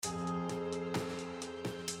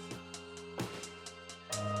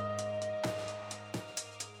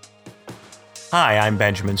Hi, I'm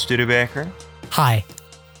Benjamin Studebaker. Hi,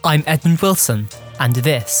 I'm Edmund Wilson, and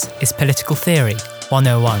this is Political Theory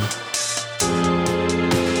 101.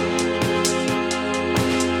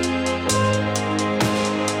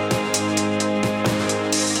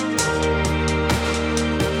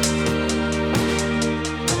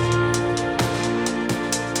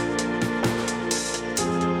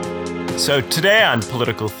 So today on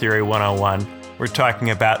Political Theory 101, we're talking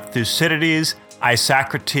about Thucydides,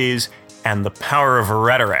 Isocrates, and the power of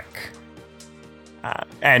rhetoric.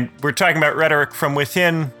 And we're talking about rhetoric from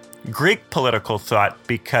within Greek political thought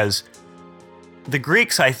because the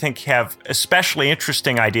Greeks, I think, have especially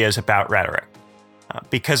interesting ideas about rhetoric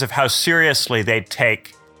because of how seriously they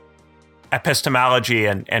take epistemology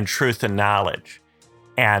and truth and knowledge,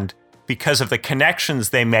 and because of the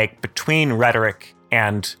connections they make between rhetoric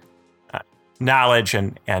and knowledge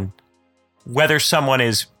and whether someone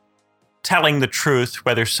is telling the truth,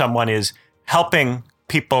 whether someone is helping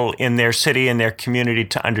people in their city and their community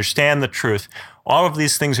to understand the truth. All of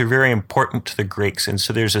these things are very important to the Greeks. And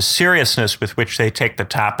so there's a seriousness with which they take the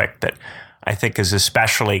topic that I think is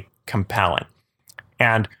especially compelling.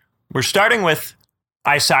 And we're starting with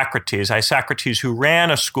Isocrates, who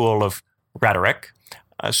ran a school of rhetoric,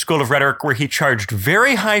 a school of rhetoric where he charged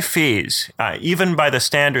very high fees, even by the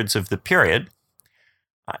standards of the period,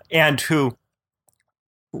 and who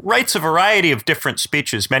writes a variety of different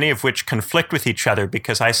speeches, many of which conflict with each other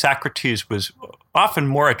because Isocrates was often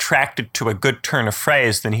more attracted to a good turn of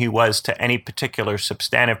phrase than he was to any particular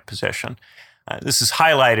substantive position. This is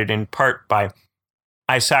highlighted in part by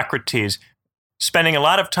Isocrates spending a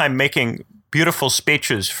lot of time making beautiful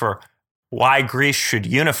speeches for why Greece should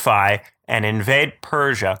unify and invade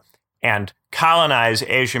Persia and colonize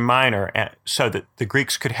Asia Minor so that the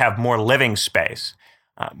Greeks could have more living space,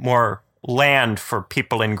 more land for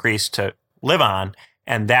people in Greece to live on,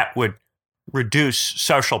 and that would reduce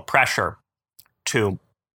social pressure to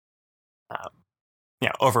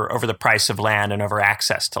over the price of land and over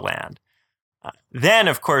access to land. Then,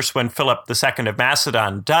 of course, when Philip II of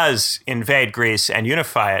Macedon does invade Greece and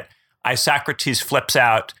unify it, Isocrates flips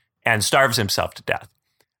out and starves himself to death.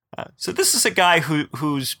 So this is a guy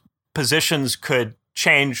whose positions could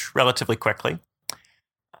change relatively quickly.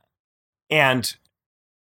 And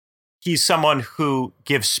he's someone who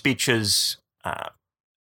gives speeches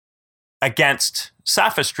against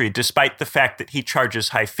sophistry, despite the fact that he charges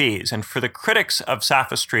high fees. And for the critics of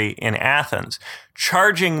sophistry in Athens,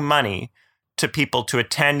 charging money to people to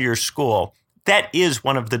attend your school, that is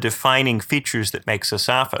one of the defining features that makes a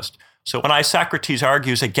sophist. So when Isocrates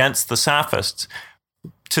argues against the sophists,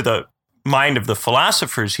 to the mind of the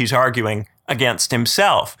philosophers, he's arguing against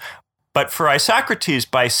himself. But for Isocrates,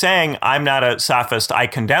 by saying, I'm not a sophist, I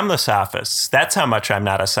condemn the sophists, that's how much I'm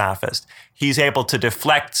not a sophist, he's able to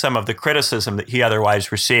deflect some of the criticism that he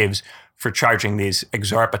otherwise receives for charging these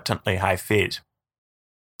exorbitantly high fees.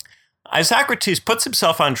 Isocrates puts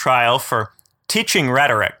himself on trial for teaching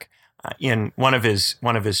rhetoric in one of his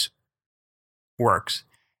works,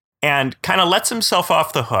 and kind of lets himself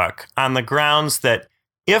off the hook on the grounds that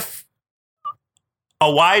if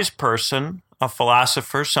a wise person, a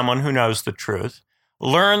philosopher, someone who knows the truth,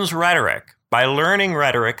 learns rhetoric, by learning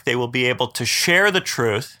rhetoric, they will be able to share the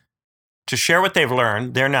truth, to share what they've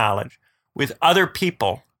learned, their knowledge, with other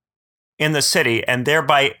people in the city, and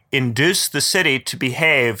thereby induce the city to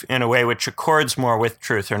behave in a way which accords more with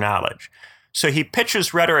truth or knowledge. So he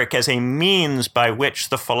pitches rhetoric as a means by which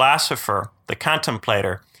the philosopher, the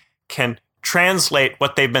contemplator, can translate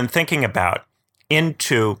what they've been thinking about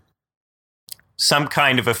into some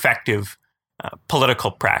kind of effective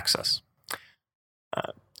political praxis.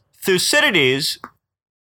 Thucydides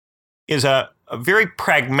is a very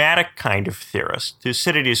pragmatic kind of theorist.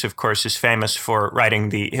 Thucydides, of course, is famous for writing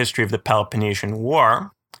the history of the Peloponnesian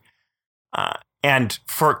War and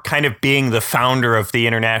for kind of being the founder of the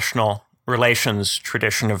international relations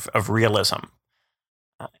tradition of realism.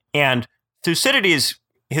 And Thucydides,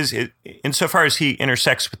 insofar as he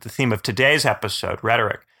intersects with the theme of today's episode,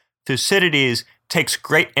 rhetoric, Thucydides takes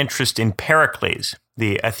great interest in Pericles,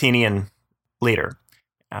 the Athenian leader,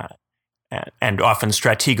 and often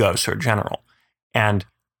strategos or general. And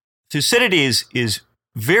Thucydides is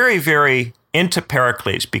very, very into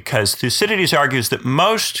Pericles because Thucydides argues that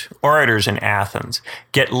most orators in Athens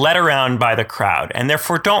get led around by the crowd and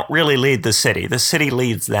therefore don't really lead the city. The city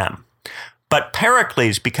leads them. But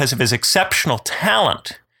Pericles, because of his exceptional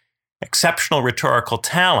talent, exceptional rhetorical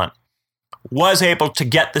talent, was able to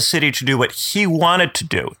get the city to do what he wanted to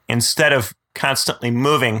do instead of constantly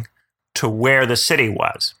moving to where the city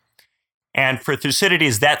was. And for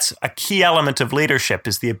Thucydides, that's a key element of leadership,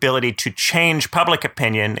 is the ability to change public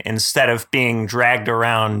opinion instead of being dragged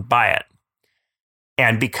around by it.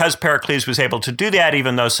 And because Pericles was able to do that,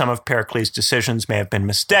 even though some of Pericles' decisions may have been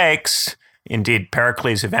mistakes, indeed,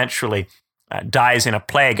 Pericles eventually dies in a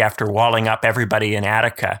plague after walling up everybody in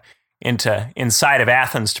Attica inside of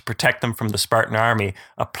Athens to protect them from the Spartan army.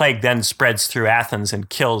 A plague then spreads through Athens and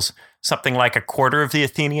kills something like a quarter of the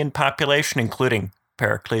Athenian population, including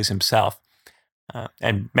Pericles himself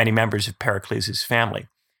and many members of Pericles' family.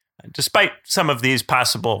 Despite some of these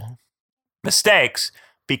possible mistakes,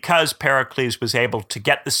 because Pericles was able to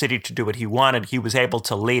get the city to do what he wanted, he was able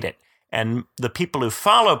to lead it. And the people who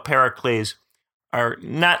follow Pericles are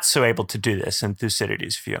not so able to do this in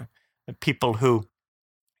Thucydides' view. The people who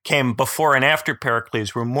came before and after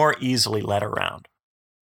Pericles were more easily led around.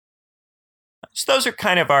 So those are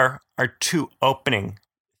kind of our two opening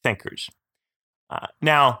thinkers.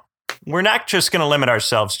 Now, we're not just going to limit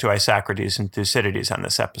ourselves to Isocrates and Thucydides on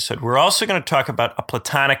this episode. We're also going to talk about a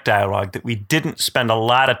Platonic dialogue that we didn't spend a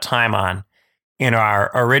lot of time on in our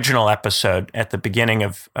original episode at the beginning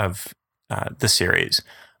of the series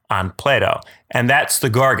on Plato, and that's the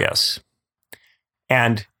Gorgias.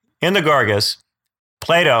 And in the Gorgias,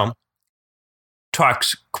 Plato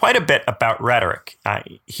talks quite a bit about rhetoric.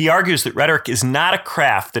 He argues that rhetoric is not a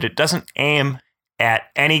craft, that it doesn't aim at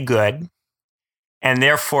any good, and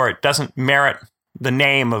therefore it doesn't merit the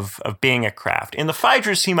name of being a craft. In the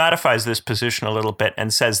Phaedrus, he modifies this position a little bit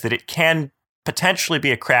and says that it can potentially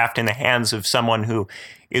be a craft in the hands of someone who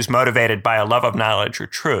is motivated by a love of knowledge or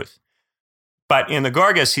truth. But in the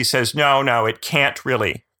Gorgias, he says, no, it can't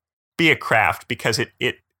really be a craft because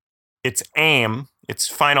its aim, its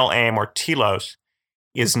final aim, or telos,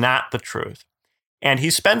 is not the truth. And he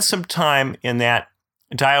spends some time in that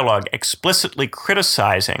dialogue explicitly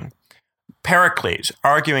criticizing Pericles,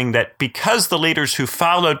 arguing that because the leaders who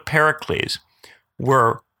followed Pericles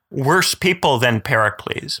were worse people than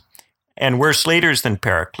Pericles and worse leaders than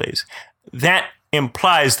Pericles, that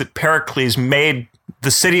implies that Pericles made the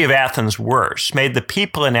city of Athens worse, made the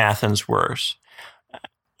people in Athens worse,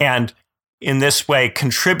 and in this way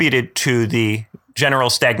contributed to the general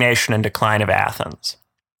stagnation and decline of Athens,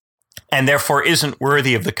 and therefore isn't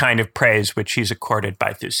worthy of the kind of praise which he's accorded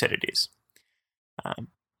by Thucydides.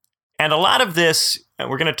 And a lot of this,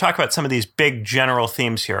 we're going to talk about some of these big general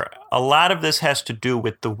themes here. A lot of this has to do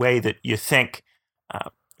with the way that you think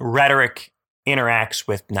rhetoric interacts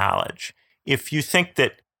with knowledge. If you think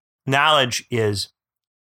that knowledge is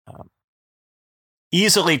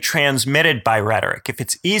easily transmitted by rhetoric, if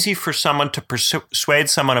it's easy for someone to persuade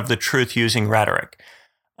someone of the truth using rhetoric,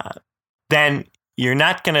 then you're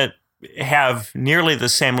not going to have nearly the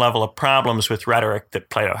same level of problems with rhetoric that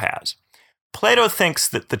Plato has. Plato thinks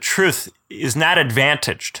that the truth is not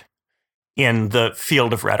advantaged in the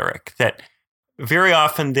field of rhetoric, that very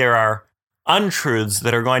often there are untruths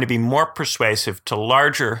that are going to be more persuasive to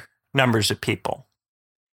larger numbers of people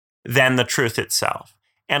than the truth itself.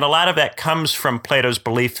 And a lot of that comes from Plato's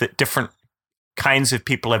belief that different kinds of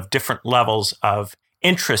people have different levels of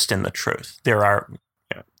interest in the truth. There are,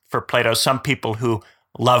 for Plato, some people who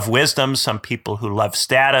love wisdom, some people who love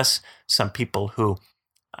status, some people who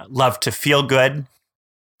love to feel good.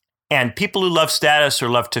 And people who love status or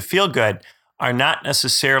love to feel good are not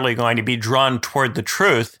necessarily going to be drawn toward the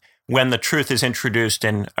truth when the truth is introduced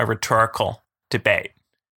in a rhetorical debate.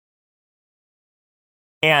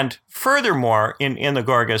 And furthermore, in the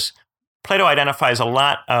Gorgias, Plato identifies a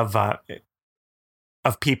lot of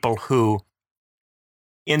people who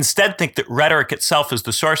instead think that rhetoric itself is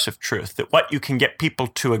the source of truth, that what you can get people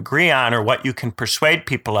to agree on or what you can persuade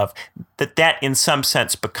people of, that in some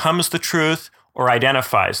sense becomes the truth or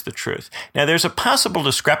identifies the truth. Now, there's a possible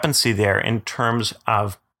discrepancy there in terms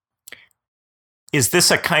of, is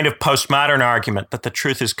this a kind of postmodern argument that the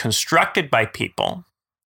truth is constructed by people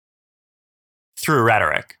through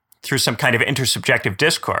rhetoric, through some kind of intersubjective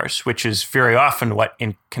discourse, which is very often what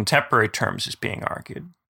in contemporary terms is being argued?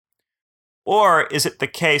 Or is it the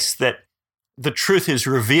case that the truth is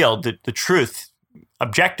revealed, that the truth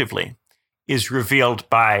objectively is revealed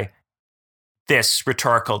by this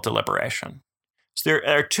rhetorical deliberation? So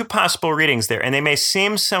there are two possible readings there, and they may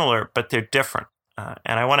seem similar, but they're different.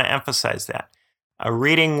 And I want to emphasize that. A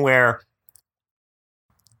reading where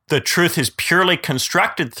the truth is purely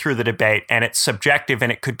constructed through the debate and it's subjective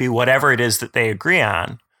and it could be whatever it is that they agree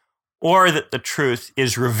on, or that the truth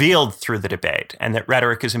is revealed through the debate and that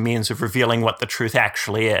rhetoric is a means of revealing what the truth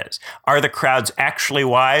actually is. Are the crowds actually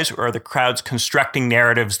wise, or are the crowds constructing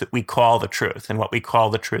narratives that we call the truth? And what we call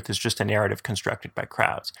the truth is just a narrative constructed by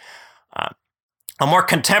crowds. A more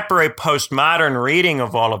contemporary postmodern reading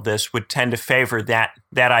of all of this would tend to favor that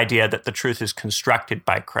idea that the truth is constructed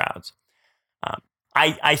by crowds.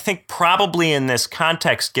 I think probably in this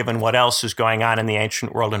context, given what else is going on in the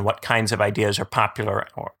ancient world and what kinds of ideas are popular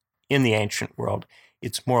in the ancient world,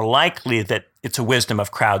 it's more likely that it's a wisdom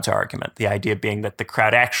of crowds argument, the idea being that the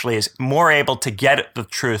crowd actually is more able to get at the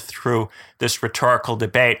truth through this rhetorical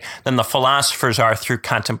debate than the philosophers are through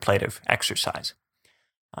contemplative exercise.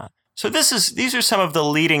 So these are some of the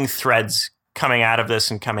leading threads coming out of this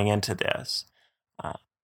and coming into this.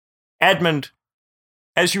 Edmund,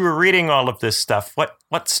 as you were reading all of this stuff,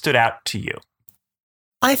 what stood out to you?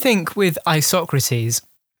 I think with Isocrates,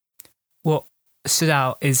 what stood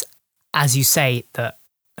out is, as you say, the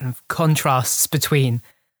kind of contrasts between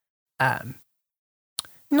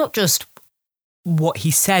not just what he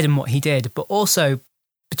said and what he did, but also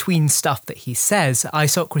between stuff that he says.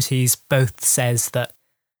 Isocrates both says that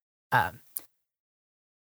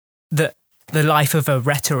that the life of a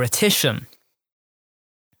rhetorician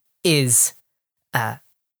is a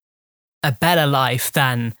better life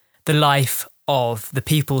than the life of the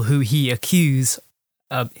people who he accuses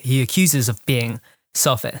of being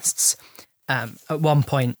sophists. At one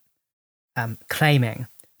point, claiming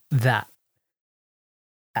that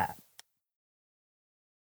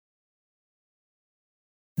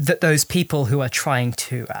that those people who are trying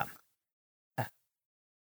to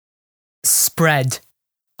spread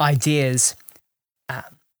ideas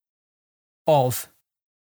of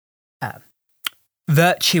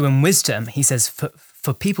virtue and wisdom, he says,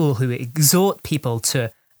 for people who exhort people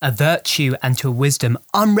to a virtue and to a wisdom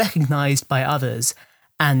unrecognized by others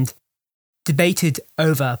and debated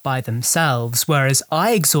over by themselves, whereas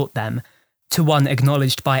I exhort them to one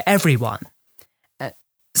acknowledged by everyone.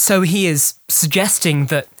 So he is suggesting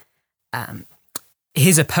that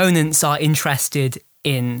his opponents are interested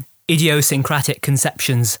in idiosyncratic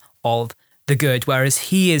conceptions of the good, whereas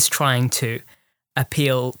he is trying to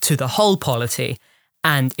appeal to the whole polity,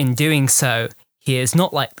 and in doing so, he is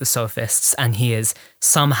not like the sophists, and he is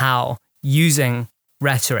somehow using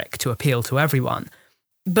rhetoric to appeal to everyone.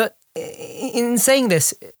 But in saying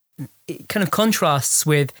this, it kind of contrasts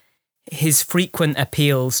with his frequent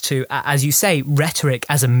appeals to, as you say, rhetoric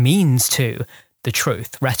as a means to the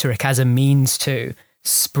truth, rhetoric as a means to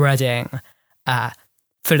spreading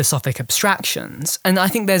philosophic abstractions. And I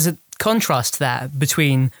think there's a contrast there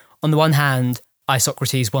between, on the one hand,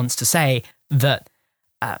 Isocrates wants to say that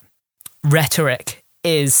rhetoric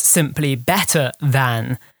is simply better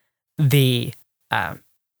than the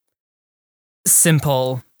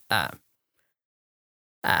simple,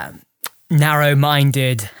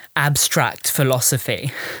 narrow-minded, abstract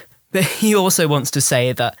philosophy. But he also wants to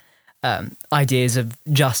say that ideas of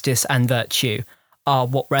justice and virtue are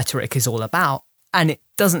what rhetoric is all about. And it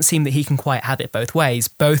doesn't seem that he can quite have it both ways.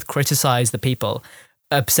 Both criticize the people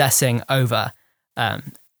obsessing over,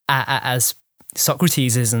 as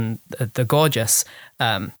Socrates is in the Gorgias,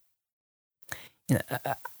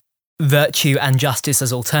 virtue and justice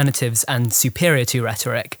as alternatives and superior to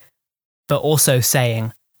rhetoric, but also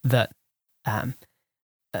saying that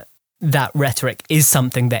that rhetoric is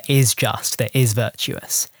something that is just, that is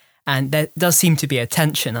virtuous. And there does seem to be a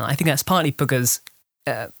tension, and I think that's partly because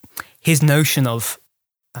his notion of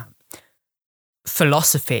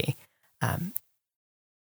philosophy,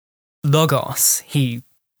 logos, he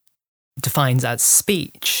defines as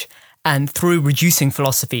speech, and through reducing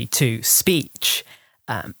philosophy to speech,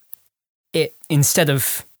 it, instead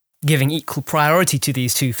of giving equal priority to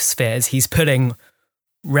these two spheres, he's putting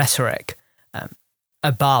rhetoric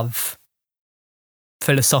above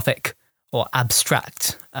philosophic or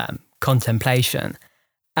abstract contemplation,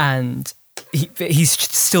 and he's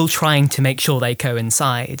still trying to make sure they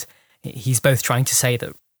coincide. He's both trying to say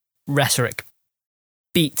that rhetoric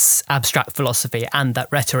beats abstract philosophy and that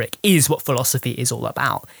rhetoric is what philosophy is all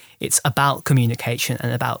about. It's about communication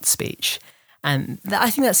and about speech. And I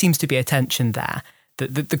think that seems to be a tension there,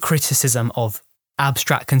 the criticism of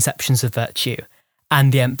abstract conceptions of virtue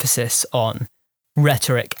and the emphasis on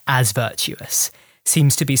rhetoric as virtuous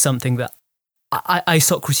seems to be something that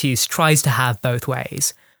Isocrates tries to have both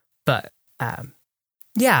ways. But I'm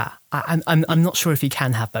not sure if he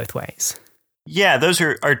can have both ways. Yeah, those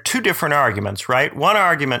are two different arguments, right? One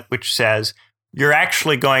argument which says you're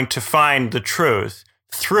actually going to find the truth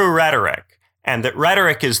through rhetoric, and that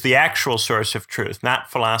rhetoric is the actual source of truth, not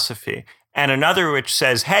philosophy. And another which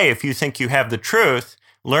says, hey, if you think you have the truth,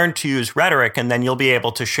 learn to use rhetoric, and then you'll be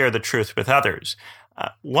able to share the truth with others.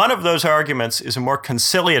 One of those arguments is a more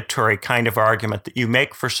conciliatory kind of argument that you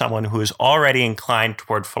make for someone who is already inclined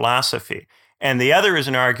toward philosophy. And the other is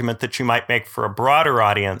an argument that you might make for a broader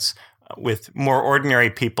audience with more ordinary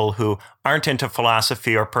people who aren't into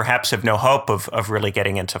philosophy or perhaps have no hope of really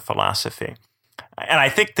getting into philosophy. And I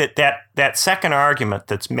think that second argument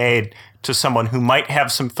that's made to someone who might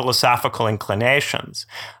have some philosophical inclinations,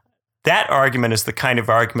 that argument is the kind of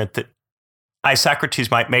argument that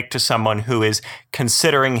Isocrates might make to someone who is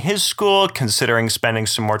considering his school, considering spending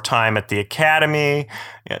some more time at the academy,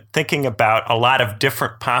 thinking about a lot of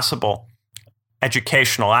different possible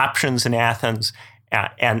educational options in Athens.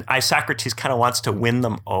 And Isocrates kind of wants to win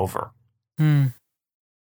them over.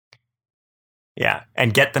 Yeah,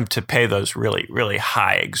 and get them to pay those really, really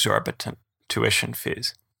high, exorbitant tuition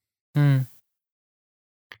fees. But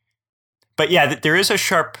yeah, there is a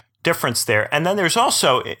sharp difference there. And then there's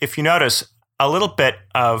also, if you notice, a little bit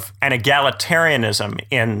of an egalitarianism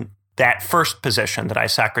in that first position that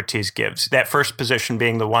Isocrates gives, that first position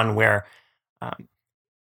being the one where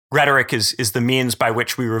rhetoric is the means by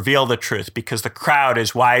which we reveal the truth because the crowd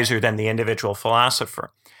is wiser than the individual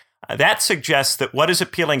philosopher. That suggests that what is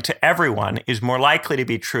appealing to everyone is more likely to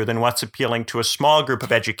be true than what's appealing to a small group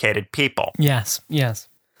of educated people. Yes, yes.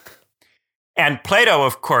 And Plato,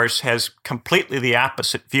 of course, has completely the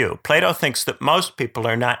opposite view. Plato thinks that most people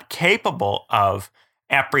are not capable of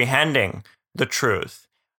apprehending the truth,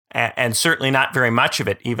 and certainly not very much of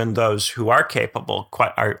it. Even those who are capable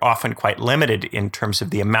are often quite limited in terms of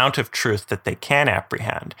the amount of truth that they can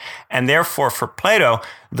apprehend. And therefore, for Plato,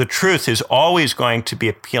 the truth is always going to be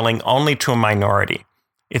appealing only to a minority.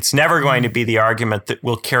 It's never going to be the argument that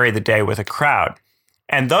will carry the day with a crowd.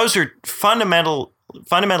 And those are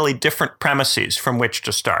fundamentally different premises from which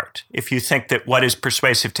to start. If you think that what is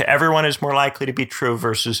persuasive to everyone is more likely to be true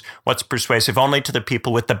versus what's persuasive only to the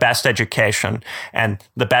people with the best education and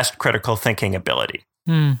the best critical thinking ability.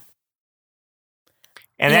 And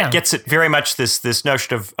that gets at very much this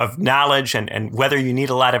notion of knowledge and whether you need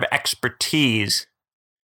a lot of expertise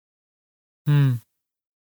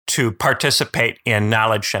to participate in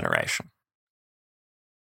knowledge generation.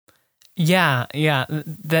 Yeah.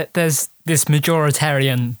 There's this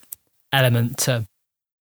majoritarian element to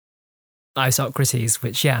Isocrates,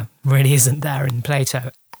 which, really isn't there in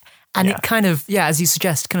Plato. And it kind of, as you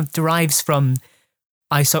suggest, kind of derives from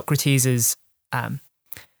Isocrates'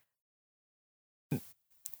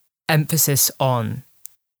 emphasis on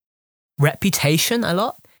reputation a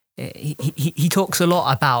lot. He talks a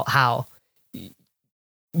lot about how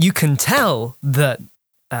you can tell that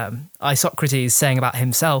Isocrates saying about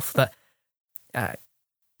himself that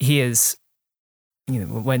he is,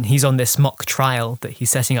 when he's on this mock trial that he's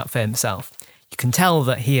setting up for himself, you can tell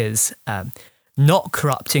that he is not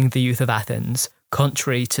corrupting the youth of Athens,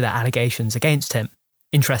 contrary to the allegations against him.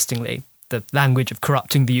 Interestingly, the language of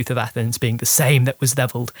corrupting the youth of Athens being the same that was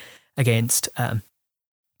leveled against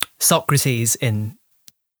Socrates in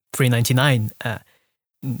 399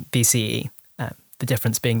 BCE. The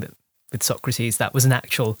difference being that with Socrates, that was an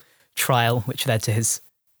actual trial which led to his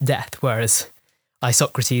death, whereas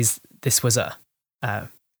Isocrates, this was a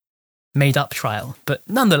made-up trial. But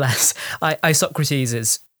nonetheless, Isocrates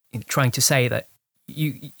is trying to say that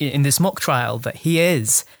in this mock trial that he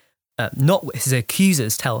is not what his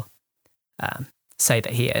accusers say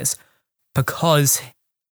that he is, because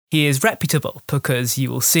he is reputable, because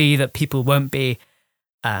you will see that people won't be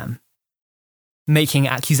making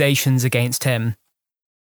accusations against him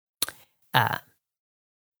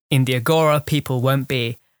in the Agora. People won't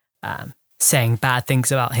be saying bad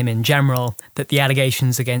things about him in general, that the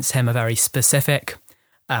allegations against him are very specific,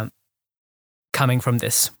 coming from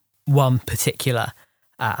this one particular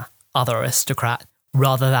other aristocrat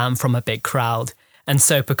rather than from a big crowd. And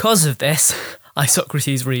so because of this,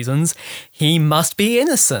 Isocrates reasons, he must be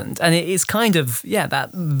innocent. And it is kind of,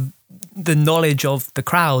 that the knowledge of the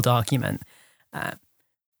crowd argument.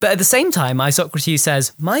 But at the same time, Isocrates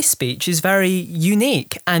says, my speech is very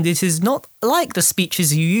unique and it is not like the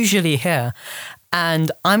speeches you usually hear.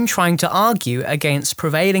 And I'm trying to argue against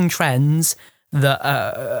prevailing trends that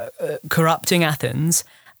are corrupting Athens.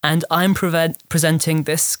 And I'm presenting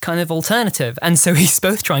this kind of alternative. And so he's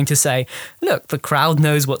both trying to say, look, the crowd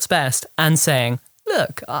knows what's best, and saying,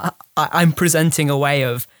 look, I'm presenting a way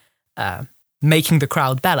of making the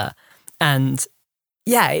crowd better. And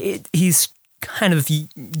he's kind of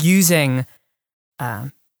using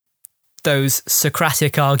those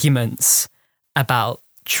Socratic arguments about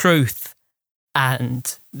truth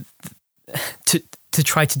and to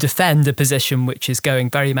try to defend a position which is going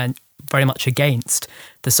very much against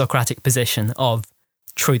the Socratic position of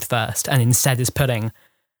truth first, and instead is putting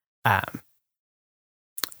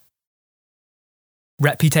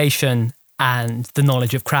reputation and the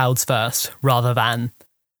knowledge of crowds first, rather than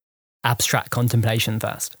abstract contemplation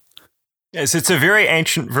first. Yes, it's a very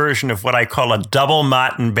ancient version of what I call a double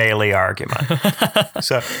Motte-and-Bailey argument.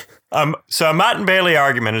 So a Motte-and-Bailey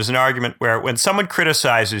argument is an argument where when someone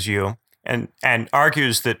criticizes you and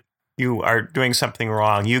argues that you are doing something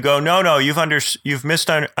wrong, you go, no, you've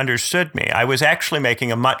misunderstood me. I was actually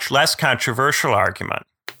making a much less controversial argument.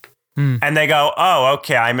 And they go, oh,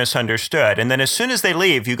 okay, I misunderstood. And then as soon as they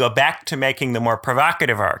leave, you go back to making the more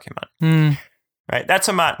provocative argument. Right? That's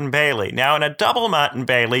a Motte-and-Bailey. Now, in a double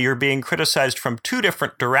Motte-and-Bailey, you're being criticized from two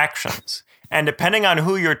different directions. And depending on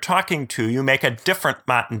who you're talking to, you make a different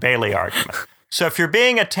Motte-and-Bailey argument. So if you're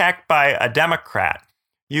being attacked by a Democrat,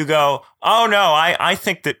 you go, oh, no, I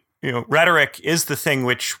think that rhetoric is the thing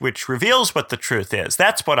which reveals what the truth is.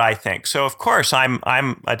 That's what I think. So, of course, I'm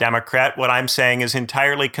a Democrat. What I'm saying is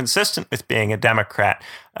entirely consistent with being a Democrat.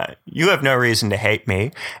 You have no reason to hate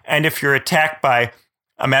me. And if you're attacked by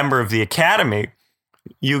a member of the Academy,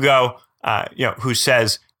 you go, who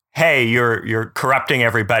says, hey, you're corrupting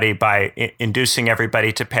everybody by inducing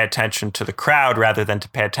everybody to pay attention to the crowd rather than to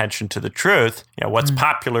pay attention to the truth, what's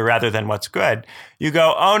popular rather than what's good. You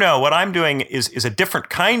go, oh no, what I'm doing is a different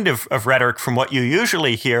kind of rhetoric from what you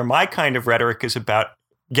usually hear. My kind of rhetoric is about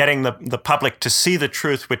getting the public to see the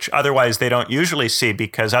truth, which otherwise they don't usually see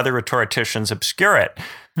because other rhetoricians obscure it.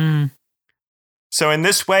 So in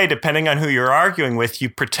this way, depending on who you're arguing with, you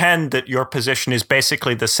pretend that your position is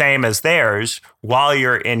basically the same as theirs while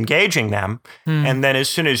you're engaging them. And then as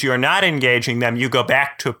soon as you're not engaging them, you go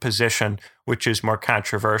back to a position which is more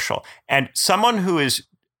controversial. And someone who is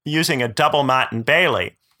using a double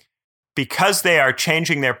Motte-and-Bailey, because they are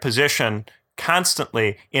changing their position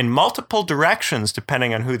constantly in multiple directions,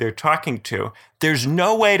 depending on who they're talking to, there's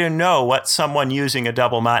no way to know what someone using a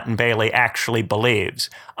double Motte-and-Bailey actually believes,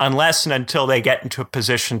 unless and until they get into a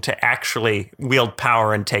position to actually wield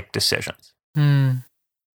power and take decisions.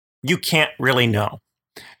 You can't really know.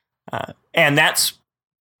 And that's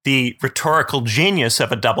the rhetorical genius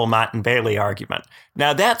of a double Motte-and-Bailey argument.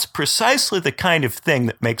 Now, that's precisely the kind of thing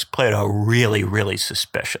that makes Plato really, really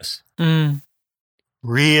suspicious.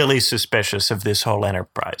 Really suspicious of this whole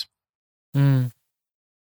enterprise. That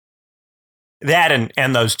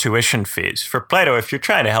and those tuition fees. For Plato, if you're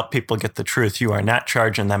trying to help people get the truth, you are not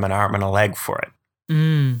charging them an arm and a leg for it.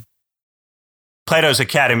 Plato's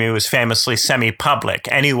Academy was famously semi-public.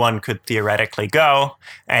 Anyone could theoretically go,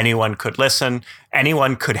 anyone could listen,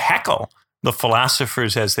 anyone could heckle the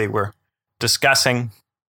philosophers as they were discussing.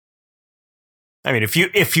 I mean, if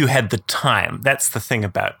you had the time, that's the thing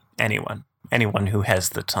about anyone who has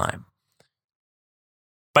the time.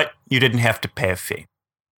 But you didn't have to pay a fee.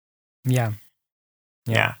 Yeah.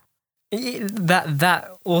 That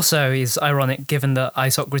also is ironic, given that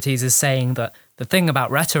Isocrates is saying that the thing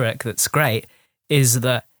about rhetoric that's great is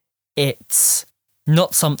that it's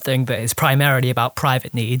not something that is primarily about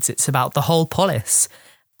private needs. It's about the whole polis.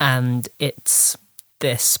 And it's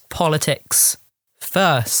this politics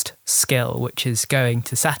first skill, which is going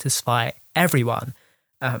to satisfy everyone.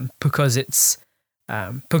 Because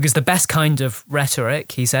the best kind of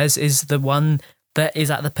rhetoric, he says, is the one that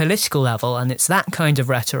is at the political level, and it's that kind of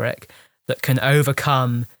rhetoric that can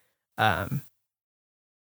overcome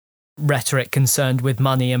rhetoric concerned with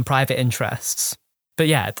money and private interests. But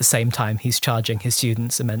yeah, at the same time, he's charging his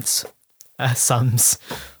students immense sums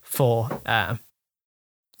for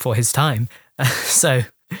his time. So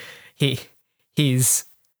he's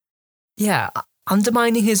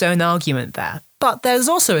undermining his own argument there. But there's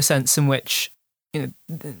also a sense in which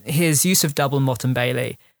his use of double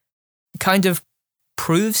Motte-and-Bailey kind of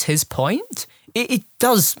proves his point. It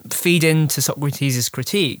does feed into Socrates'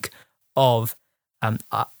 critique of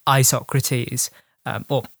Isocrates,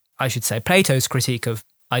 or I should say Plato's critique of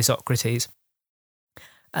Isocrates.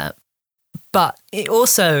 But it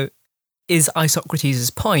also is Isocrates'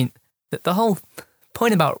 point that the whole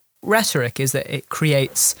point about rhetoric is that it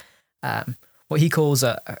creates what he calls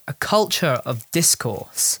a culture of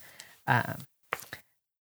discourse. And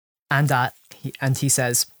he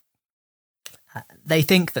says, they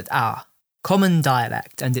think that our common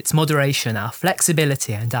dialect and its moderation, our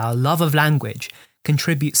flexibility and our love of language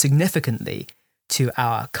contribute significantly to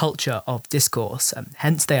our culture of discourse.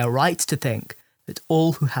 Hence, they are right to think that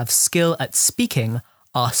all who have skill at speaking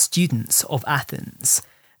are students of Athens.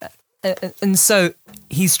 And so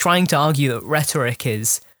he's trying to argue that rhetoric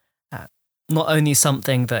is not only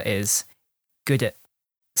something that is good at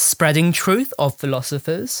spreading truth of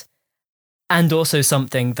philosophers, and also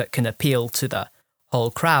something that can appeal to the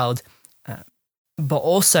whole crowd, but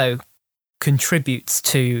also contributes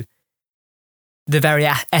to the very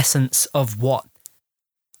essence of what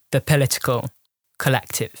the political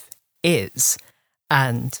collective is.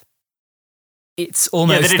 And it's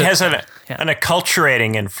almost that it has an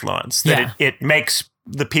acculturating influence, that it makes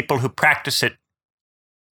the people who practice it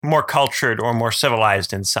more cultured or more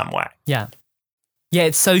civilized in some way. Yeah,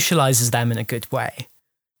 it socializes them in a good way.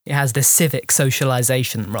 It has this civic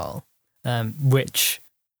socialization role, which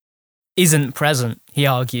isn't present, he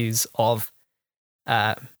argues, of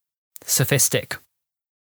sophistic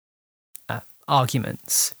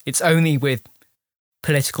arguments. It's only with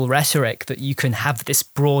political rhetoric that you can have this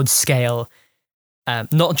broad scale,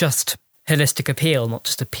 not just holistic appeal, not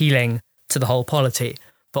just appealing to the whole polity,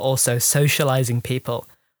 but also socializing people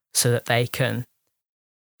so that they can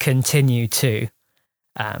continue to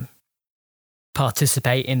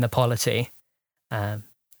participate in the polity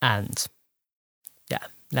and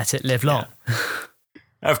let it live long. Yeah.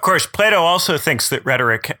 Of course, Plato also thinks that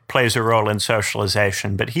rhetoric plays a role in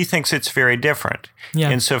socialization, but he thinks it's very different.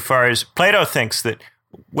 Insofar as Plato thinks that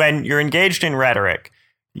when you're engaged in rhetoric,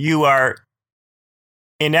 you are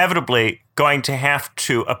inevitably going to have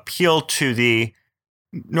to appeal to the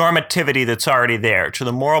normativity that's already there, to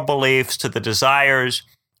the moral beliefs, to the desires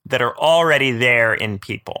that are already there in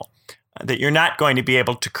people, that you're not going to be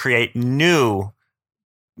able to create new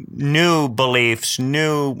beliefs,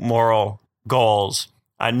 new moral goals,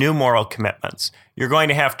 new moral commitments. You're going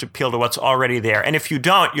to have to appeal to what's already there. And if you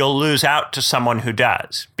don't, you'll lose out to someone who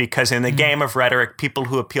does. Because in the game of rhetoric, people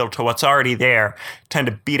who appeal to what's already there tend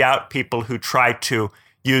to beat out people who try to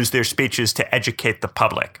use their speeches to educate the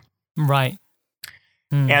public. Right.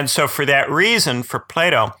 And so for that reason, for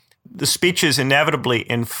Plato, the speeches inevitably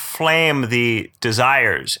inflame the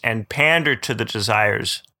desires and pander to the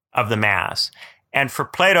desires of the mass. And for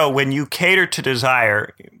Plato, when you cater to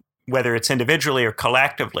desire, whether it's individually or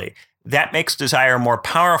collectively, that makes desire more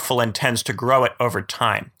powerful and tends to grow it over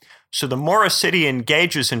time. So the more a city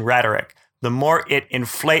engages in rhetoric, the more it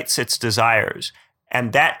inflates its desires.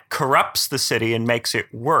 And that corrupts the city and makes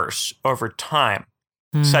it worse over time,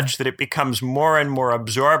 such that it becomes more and more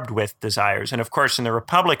absorbed with desires. And of course, in the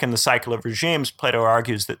Republic and the Cycle of Regimes, Plato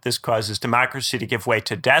argues that this causes democracy to give way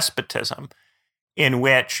to despotism, in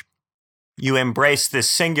which you embrace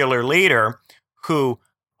this singular leader who,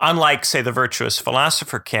 unlike, say, the virtuous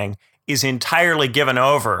philosopher king, is entirely given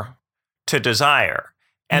over to desire.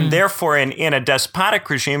 And therefore, in a despotic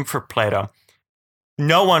regime for Plato,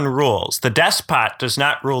 no one rules. The despot does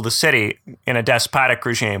not rule the city in a despotic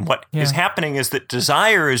regime. What is happening is that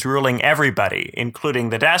desire is ruling everybody, including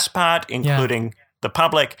the despot, including the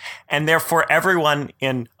public, and therefore everyone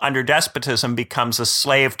under despotism becomes a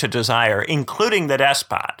slave to desire, including the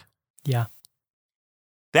despot. Yeah.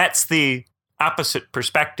 That's the opposite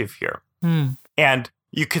perspective here. And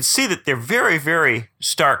you could see that they're very, very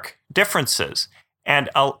stark differences. And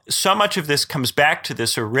so much of this comes back to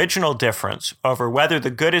this original difference over whether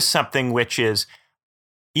the good is something which is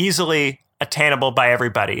easily attainable by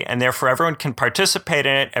everybody, and therefore everyone can participate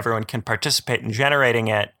in it, everyone can participate in generating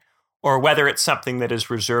it, or whether it's something that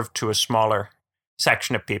is reserved to a smaller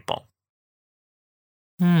section of people.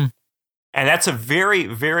 And that's a very,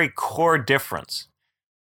 very core difference.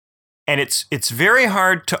 And it's very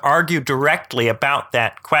hard to argue directly about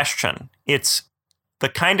that question. It's the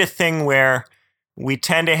kind of thing where we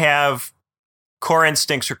tend to have core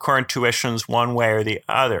instincts or core intuitions one way or the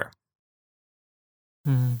other.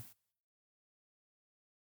 And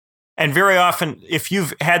very often, if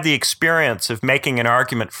you've had the experience of making an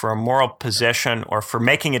argument for a moral position or for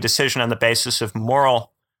making a decision on the basis of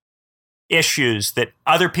moral issues that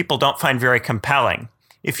other people don't find very compelling,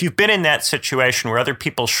 if you've been in that situation where other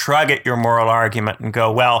people shrug at your moral argument and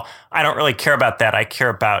go, well, I don't really care about that, I care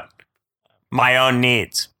about my own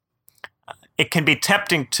needs, it can be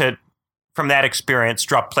tempting to, from that experience,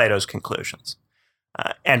 draw Plato's conclusions.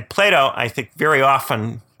 And Plato, I think, very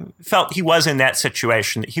often felt he was in that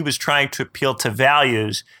situation, that he was trying to appeal to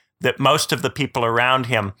values that most of the people around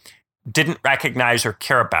him didn't recognize or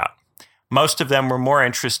care about. Most of them were more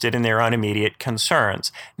interested in their own immediate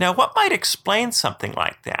concerns. Now, what might explain something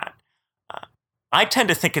like that? I tend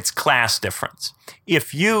to think it's class difference.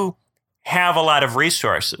 If you have a lot of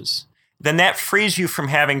resources, then that frees you from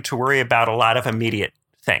having to worry about a lot of immediate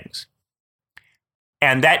things.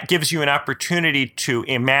 And that gives you an opportunity to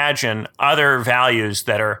imagine other values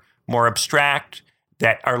that are more abstract,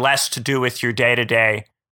 that are less to do with your day-to-day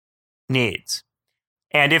needs.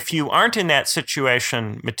 And if you aren't in that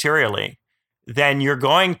situation materially, then you're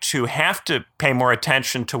going to have to pay more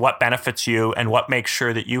attention to what benefits you and what makes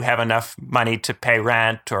sure that you have enough money to pay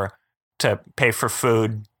rent or to pay for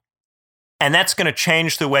food. And that's going to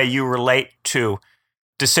change the way you relate to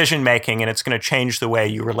decision-making, and it's going to change the way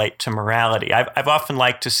you relate to morality. I've often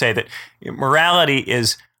liked to say that morality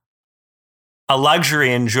is a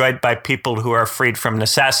luxury enjoyed by people who are freed from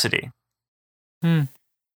necessity. Hmm.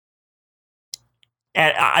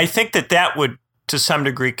 And I think that would, to some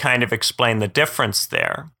degree, kind of explain the difference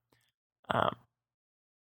there.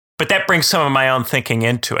 But that brings some of my own thinking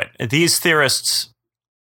into it. These theorists,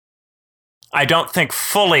 I don't think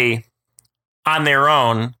fully on their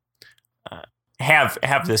own have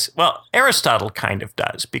this. Well, Aristotle kind of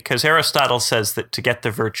does, because Aristotle says that to get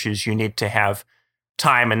the virtues, you need to have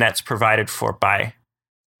time, and that's provided for by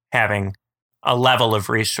having a level of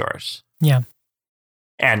resource. Yeah.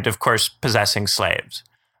 And, of course, possessing slaves.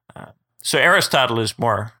 So Aristotle is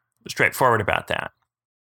more straightforward about that.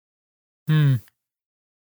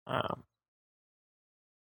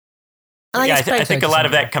 I think a lot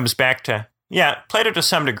of that comes back to, Plato to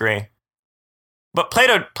some degree. But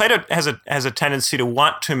Plato has a tendency to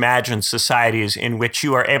want to imagine societies in which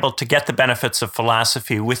you are able to get the benefits of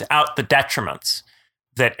philosophy without the detriments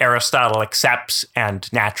that Aristotle accepts and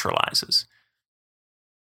naturalizes.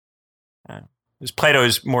 As Plato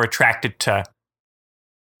is more attracted to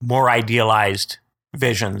more idealized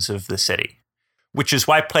visions of the city, which is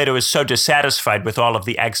why Plato is so dissatisfied with all of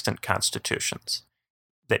the extant constitutions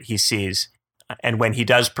that he sees. And when he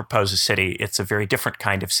does propose a city, it's a very different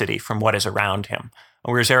kind of city from what is around him.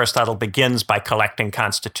 Whereas Aristotle begins by collecting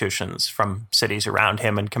constitutions from cities around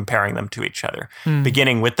him and comparing them to each other,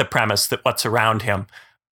 beginning with the premise that what's around him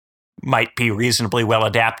might be reasonably well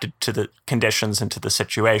adapted to the conditions and to the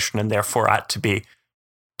situation, and therefore ought to be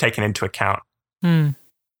taken into account. And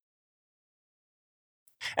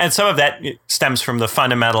some of that stems from the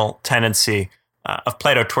fundamental tendency of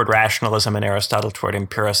Plato toward rationalism and Aristotle toward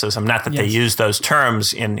empiricism. Not that they use those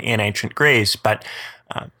terms in ancient Greece, but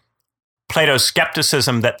Plato's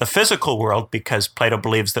skepticism that the physical world, because Plato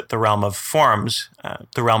believes that the realm of forms,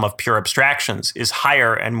 the realm of pure abstractions, is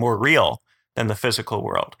higher and more real than the physical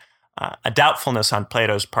world. A doubtfulness on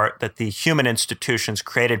Plato's part that the human institutions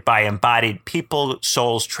created by embodied people,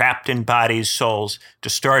 souls trapped in bodies, souls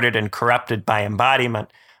distorted and corrupted by embodiment.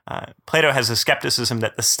 Plato has a skepticism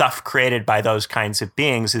that the stuff created by those kinds of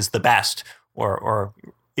beings is the best or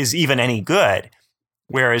is even any good,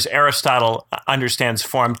 whereas Aristotle understands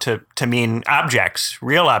form to mean objects,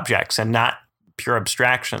 real objects, and not pure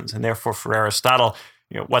abstractions. And therefore, for Aristotle,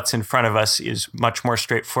 what's in front of us is much more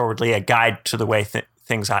straightforwardly a guide to the way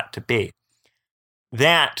things ought to be.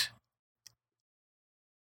 That,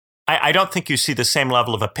 I don't think you see the same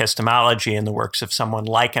level of epistemology in the works of someone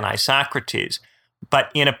like an Isocrates,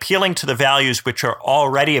 but in appealing to the values which are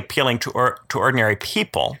already appealing to ordinary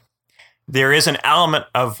people, there is an element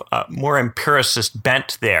of more empiricist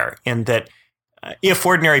bent there, in that if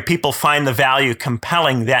ordinary people find the value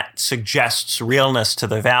compelling, that suggests realness to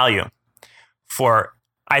the value. For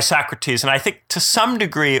Isocrates, and I think to some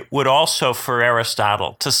degree it would also for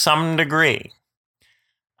Aristotle, to some degree.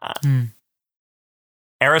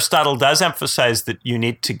 Aristotle does emphasize that you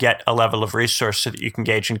need to get a level of resource so that you can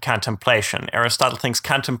engage in contemplation. Aristotle thinks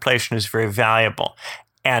contemplation is very valuable.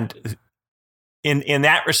 And in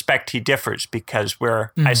that respect, he differs, because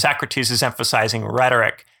where Isocrates is emphasizing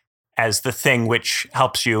rhetoric as the thing which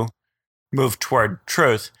helps you move toward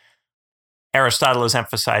truth, Aristotle is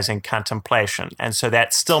emphasizing contemplation. And so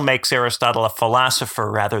that still makes Aristotle a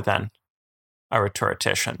philosopher rather than a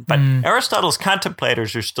rhetorician. But Aristotle's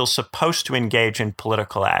contemplators are still supposed to engage in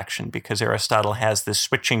political action, because Aristotle has this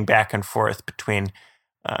switching back and forth between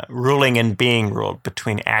ruling and being ruled,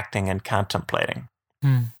 between acting and contemplating.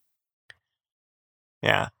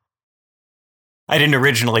 Yeah. I didn't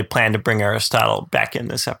originally plan to bring Aristotle back in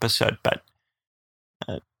this episode, but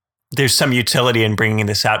there's some utility in bringing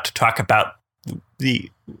this out to talk about the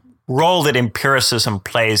role that empiricism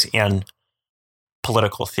plays in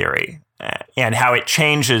political theory and how it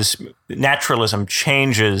changes, naturalism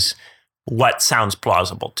changes what sounds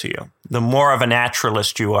plausible to you. The more of a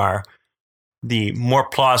naturalist you are, the more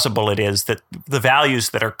plausible it is that the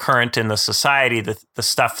values that are current in the society, the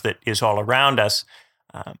stuff that is all around us,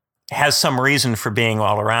 has some reason for being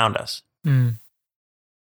all around us.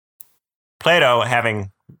 Plato,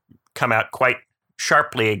 having come out quite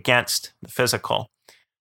sharply against the physical,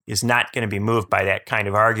 is not going to be moved by that kind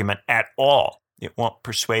of argument at all. It won't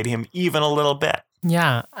persuade him even a little bit.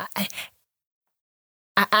 Yeah.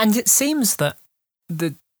 And it seems that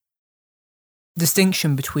the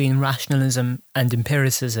distinction between rationalism and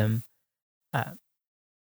empiricism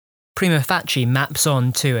prima facie maps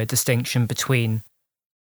on to a distinction between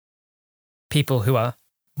people who are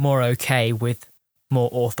more okay with more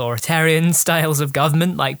authoritarian styles of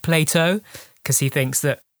government like Plato, because he thinks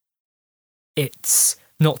that it's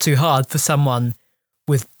not too hard for someone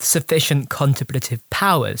with sufficient contemplative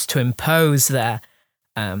powers to impose their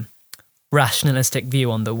rationalistic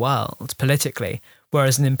view on the world politically,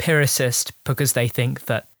 whereas an empiricist, because they think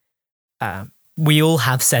that we all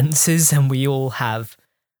have senses and we all have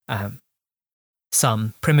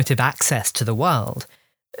some primitive access to the world,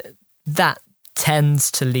 that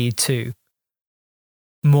tends to lead to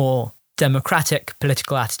more democratic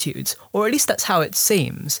political attitudes, or at least that's how it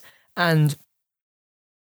seems. And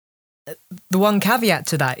the one caveat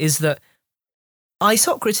to that is that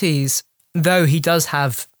Isocrates, though he does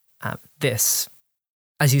have this,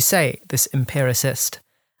 as you say, this empiricist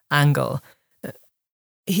angle,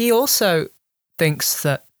 he also thinks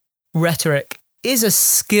that rhetoric is a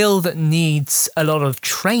skill that needs a lot of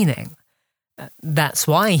training. That's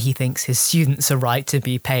why he thinks his students are right to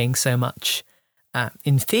be paying so much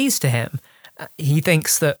in fees to him. He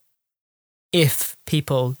thinks that if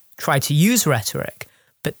people try to use rhetoric,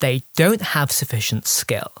 but they don't have sufficient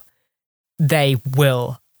skill, they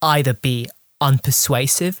will either be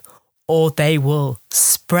unpersuasive or they will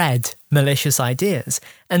spread malicious ideas.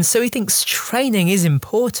 And so he thinks training is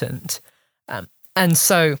important. And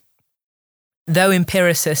so, though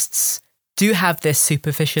empiricists do have this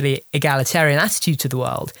superficially egalitarian attitude to the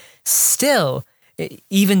world, still,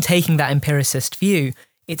 even taking that empiricist view,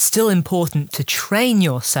 it's still important to train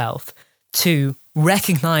yourself to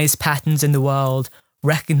recognize patterns in the world,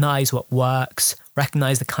 recognize what works,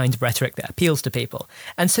 recognize the kind of rhetoric that appeals to people.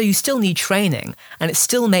 And so you still need training, and it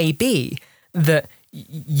still may be that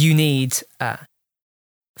you need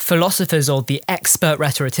philosophers or the expert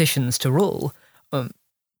rhetoricians to rule.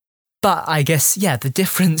 But I guess, the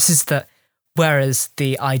difference is that whereas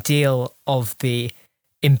the ideal of the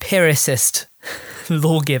empiricist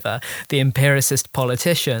lawgiver, the empiricist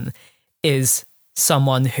politician, is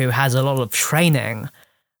someone who has a lot of training,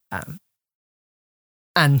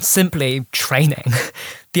 and simply training.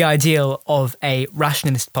 The ideal of a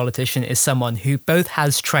rationalist politician is someone who both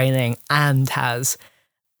has training and has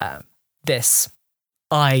this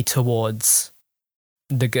eye towards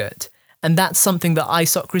the good. And that's something that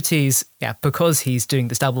Isocrates, because he's doing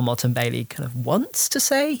this double Motte Bailey, kind of wants to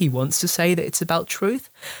say. He wants to say that it's about truth.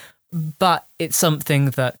 But it's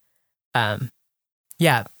something that,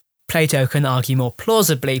 Plato can argue more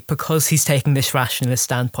plausibly because he's taking this rationalist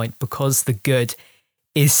standpoint, because the good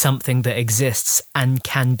is something that exists and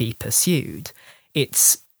can be pursued.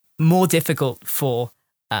 It's more difficult for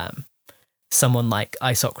someone like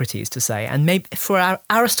Isocrates to say. And maybe for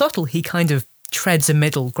Aristotle, he kind of treads a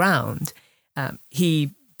middle ground.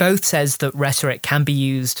 He both says that rhetoric can be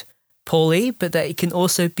used poorly, but that it can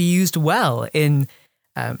also be used well. In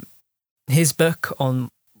his book on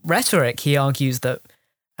rhetoric, he argues that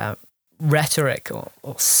rhetoric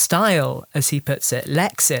or style, as he puts it,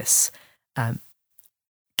 lexis,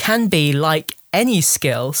 can be, like any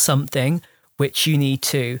skill, something which you need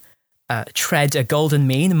to tread a golden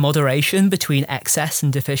mean, moderation between excess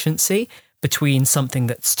and deficiency, between something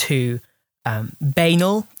that's too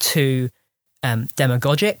banal, too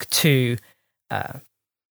demagogic, too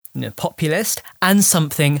populist, and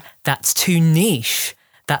something that's too niche,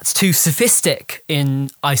 that's too sophistic in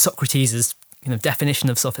Isocrates' definition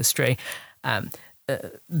of sophistry.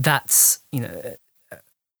 That's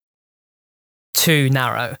too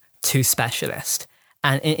narrow, too specialist.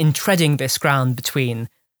 And in treading this ground between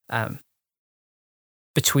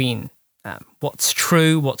what's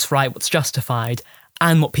true, what's right, what's justified,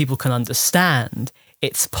 and what people can understand,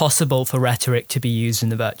 it's possible for rhetoric to be used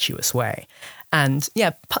in a virtuous way. And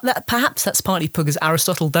perhaps that's partly because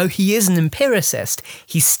Aristotle, though he is an empiricist,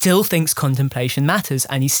 he still thinks contemplation matters,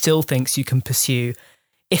 and he still thinks you can pursue,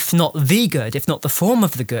 if not the good, if not the form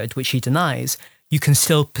of the good, which he denies, you can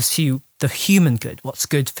still pursue the human good, what's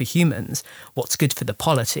good for humans, what's good for the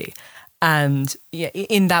polity. And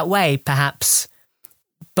in that way, perhaps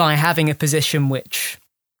by having a position which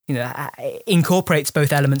incorporates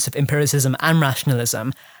both elements of empiricism and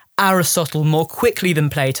rationalism, Aristotle more quickly than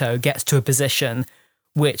Plato gets to a position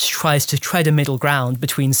which tries to tread a middle ground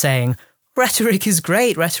between saying rhetoric is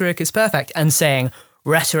great, rhetoric is perfect, and saying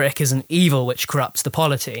rhetoric is an evil which corrupts the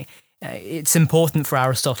polity. It's important for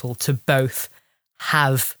Aristotle to both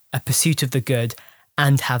have a pursuit of the good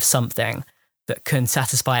and have something that can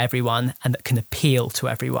satisfy everyone and that can appeal to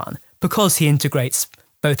everyone, because he integrates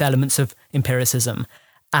both elements of empiricism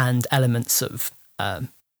and elements of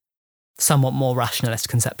somewhat more rationalist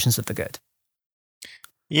conceptions of the good.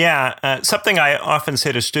 Yeah, something I often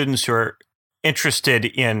say to students who are interested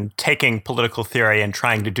in taking political theory and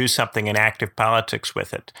trying to do something in active politics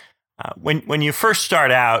with it. When you first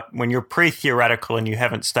start out, when you're pre-theoretical and you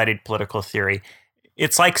haven't studied political theory,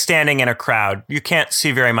 it's like standing in a crowd. You can't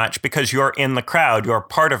see very much because you're in the crowd. You're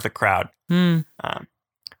part of the crowd.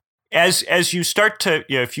 As you start to,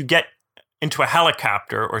 if you get into a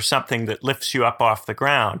helicopter or something that lifts you up off the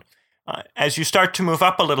ground, as you start to move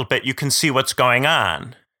up a little bit, you can see what's going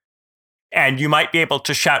on. And you might be able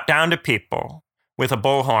to shout down to people with a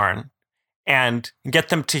bullhorn and get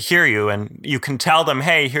them to hear you. And you can tell them,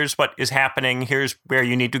 hey, here's what is happening. Here's where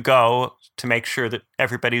you need to go to make sure that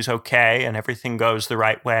everybody's okay and everything goes the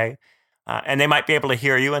right way. And they might be able to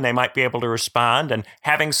hear you and they might be able to respond. And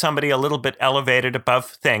having somebody a little bit elevated above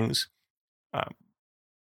things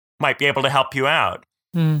might be able to help you out.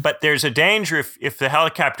 But there's a danger if the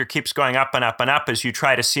helicopter keeps going up and up and up as you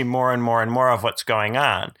try to see more and more and more of what's going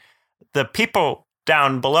on. The people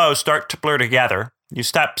down below start to blur together. You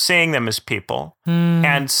stop seeing them as people.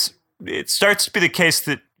 And it starts to be the case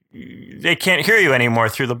that they can't hear you anymore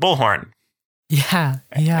through the bullhorn. Yeah.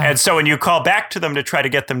 And so when you call back to them to try to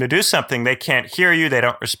get them to do something, they can't hear you. They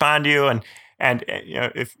don't respond to you. And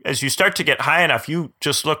as you start to get high enough, you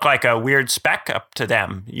just look like a weird speck up to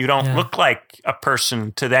them. You don't look like a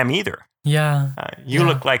person to them either. You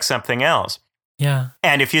look like something else.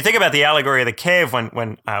 And if you think about the allegory of the cave,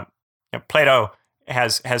 when Plato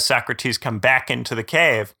has Socrates come back into the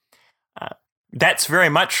cave, that's very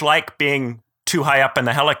much like being too high up in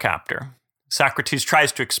the helicopter. Socrates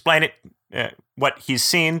tries to explain it, what he's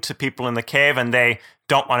seen to people in the cave, and they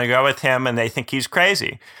don't want to go with him, and they think he's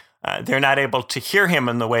crazy. They're not able to hear him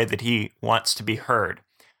in the way that he wants to be heard.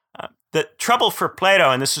 The trouble for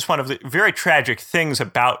Plato, and this is one of the very tragic things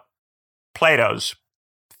about Plato's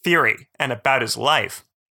theory and about his life,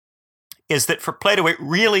 is that for Plato, it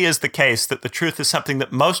really is the case that the truth is something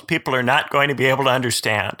that most people are not going to be able to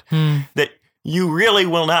understand, that you really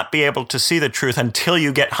will not be able to see the truth until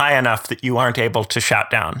you get high enough that you aren't able to shout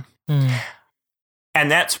down. And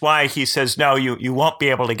that's why he says, no, you won't be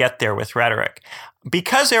able to get there with rhetoric.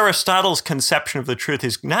 Because Aristotle's conception of the truth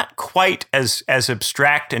is not quite as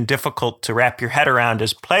abstract and difficult to wrap your head around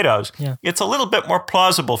as Plato's, it's a little bit more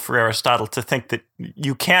plausible for Aristotle to think that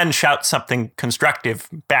you can shout something constructive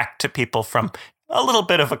back to people from a little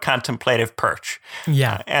bit of a contemplative perch.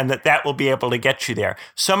 And that will be able to get you there.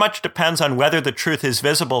 So much depends on whether the truth is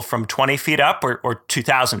visible from 20 feet up or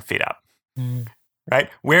 2,000 feet up. Right?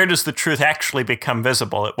 Where does the truth actually become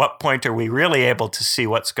visible? At what point are we really able to see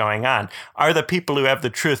what's going on? Are the people who have the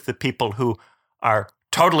truth the people who are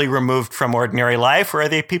totally removed from ordinary life, or are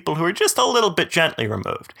they people who are just a little bit gently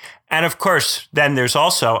removed? And of course, then there's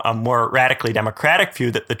also a more radically democratic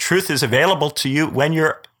view that the truth is available to you when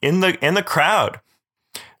you're in the crowd.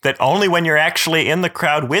 That only when you're actually in the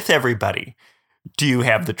crowd with everybody do you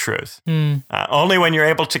have the truth. Only when you're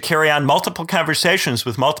able to carry on multiple conversations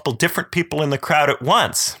with multiple different people in the crowd at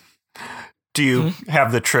once do you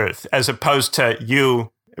have the truth, as opposed to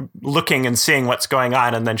you looking and seeing what's going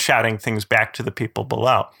on and then shouting things back to the people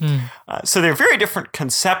below. So there are very different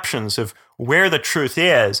conceptions of where the truth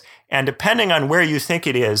is, and depending on where you think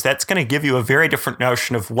it is, that's going to give you a very different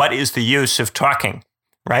notion of what is the use of talking,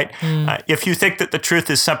 right? If you think that the truth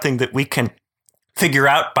is something that we can figure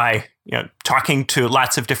out by talking to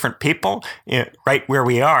lots of different people right where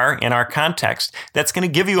we are in our context, that's going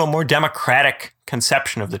to give you a more democratic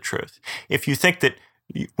conception of the truth. If you think that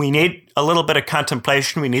we need a little bit of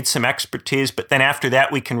contemplation, we need some expertise, but then after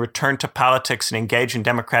that we can return to politics and engage in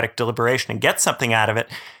democratic deliberation and get something out of it,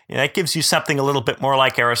 that gives you something a little bit more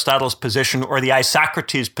like Aristotle's position or the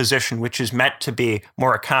Isocrates position, which is meant to be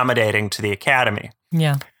more accommodating to the academy.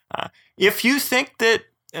 If you think that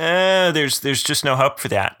there's just no hope for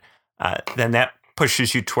that, then that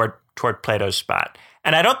pushes you toward Plato's spot.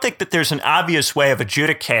 And I don't think that there's an obvious way of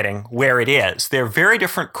adjudicating where it is. There are very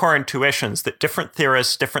different core intuitions that different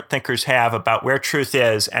theorists, different thinkers have about where truth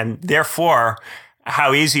is, and therefore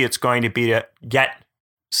how easy it's going to be to get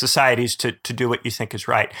societies to do what you think is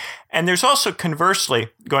right. And there's also, conversely,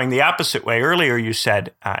 going the opposite way. Earlier you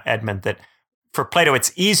said, Edmund, that for Plato,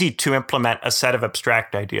 it's easy to implement a set of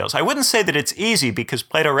abstract ideals. I wouldn't say that it's easy, because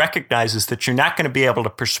Plato recognizes that you're not going to be able to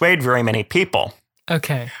persuade very many people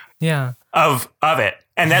of it.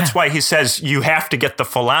 And that's why he says you have to get the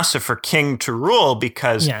philosopher king to rule,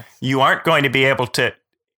 because you aren't going to be able to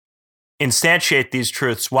instantiate these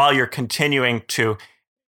truths while you're continuing to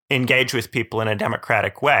engage with people in a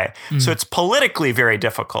democratic way. So it's politically very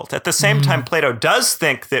difficult. At the same time, Plato does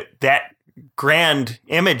think that grand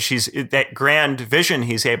image, that grand vision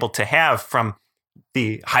he's able to have from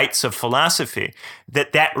the heights of philosophy,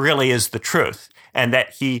 that really is the truth, and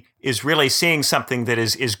that he is really seeing something that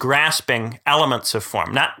is grasping elements of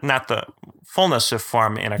form, not the fullness of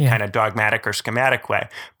form in a kind of dogmatic or schematic way,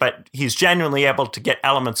 but he's genuinely able to get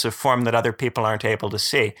elements of form that other people aren't able to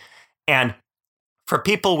see. And for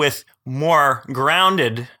people with more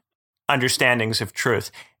grounded understandings of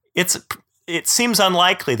truth, it seems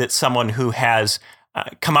unlikely that someone who has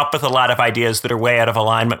come up with a lot of ideas that are way out of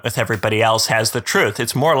alignment with everybody else has the truth.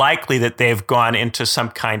 It's more likely that they've gone into some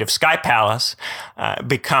kind of sky palace,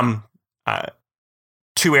 become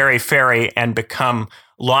too airy-fairy, and become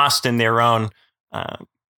lost in their own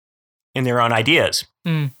ideas.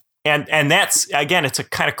 Mm. And that's, again, it's a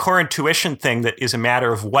kind of core intuition thing that is a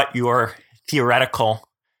matter of what your theoretical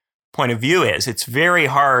point of view is. It's very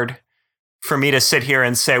hard for me to sit here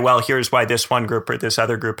and say, well, here's why this one group or this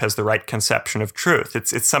other group has the right conception of truth.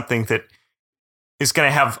 It's something that is going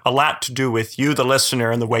to have a lot to do with you, the listener,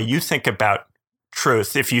 and the way you think about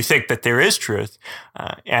truth, if you think that there is truth,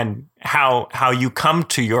 and how you come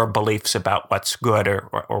to your beliefs about what's good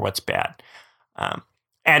or what's bad.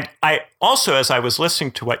 And I also, as I was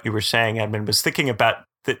listening to what you were saying, Edmund, was thinking about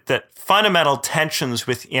the fundamental tensions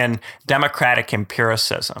within democratic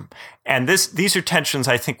empiricism. And these are tensions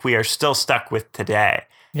I think we are still stuck with today.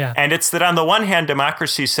 Yeah. And it's that on the one hand,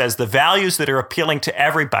 democracy says the values that are appealing to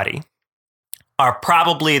everybody are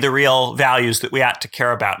probably the real values that we ought to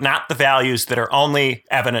care about, not the values that are only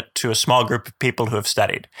evident to a small group of people who have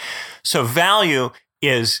studied. So value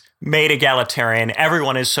is made egalitarian.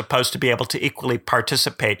 Everyone is supposed to be able to equally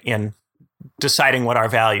participate in deciding what our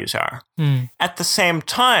values are. Mm. At the same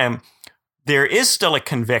time, there is still a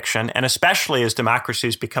conviction, and especially as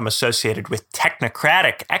democracies become associated with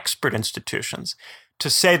technocratic expert institutions, to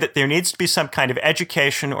say that there needs to be some kind of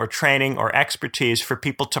education or training or expertise for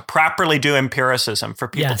people to properly do empiricism, for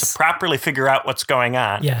people to properly figure out what's going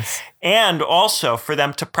on, and also for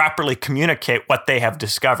them to properly communicate what they have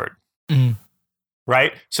discovered. Mm.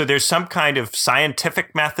 Right? So there's some kind of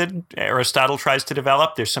scientific method Aristotle tries to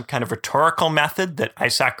develop. There's some kind of rhetorical method that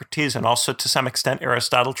Isocrates and also to some extent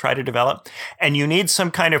Aristotle try to develop. And you need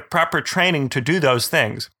some kind of proper training to do those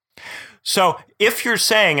things. So if you're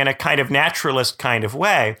saying in a kind of naturalist kind of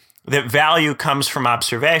way that value comes from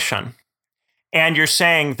observation, and you're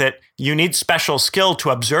saying that you need special skill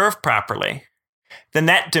to observe properly, then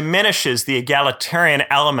that diminishes the egalitarian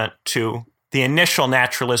element to the initial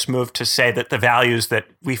naturalist move to say that the values that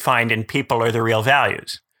we find in people are the real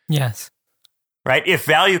values. Yes. Right? If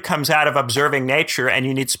value comes out of observing nature and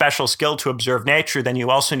you need special skill to observe nature, then you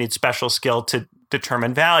also need special skill to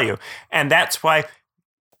determine value. And that's why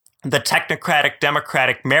the technocratic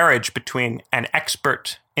democratic marriage between an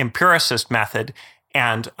expert empiricist method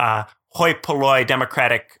and a hoi polloi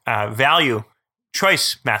democratic value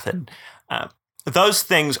choice method, those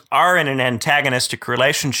things are in an antagonistic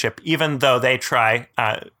relationship, even though they try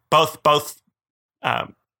both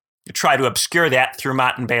try to obscure that through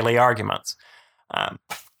Motte and Bailey arguments.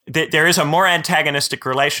 There is a more antagonistic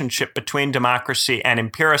relationship between democracy and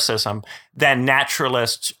empiricism than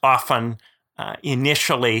naturalists often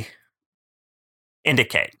initially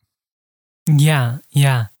indicate. Yeah.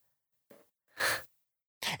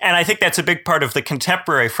 And I think that's a big part of the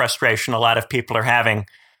contemporary frustration a lot of people are having.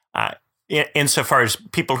 Insofar as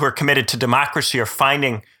people who are committed to democracy are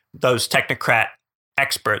finding those technocrat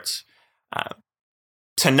experts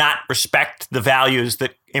to not respect the values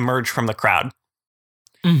that emerge from the crowd.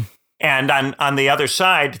 Mm. And on the other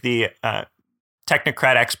side, the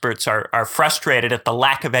technocrat experts are frustrated at the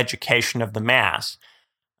lack of education of the mass.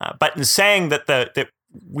 But in saying that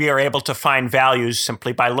we are able to find values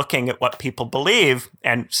simply by looking at what people believe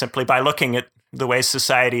and simply by looking at the way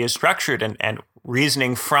society is structured and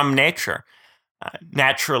reasoning from nature,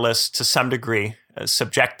 naturalists to some degree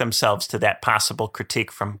subject themselves to that possible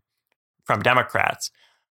critique from Democrats.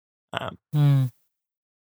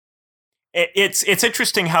 It's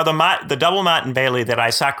interesting how the double Motte and Bailey that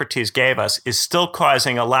Isocrates gave us is still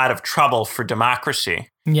causing a lot of trouble for democracy,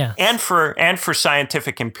 and for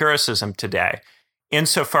scientific empiricism today,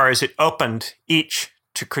 insofar as it opened each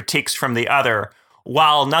to critiques from the other,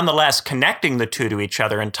 while nonetheless connecting the two to each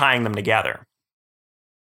other and tying them together.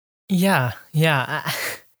 Yeah.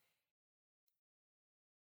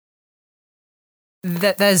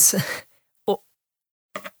 There's,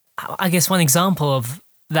 I guess, one example of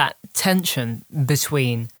that tension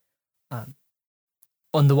between,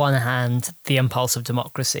 on the one hand, the impulse of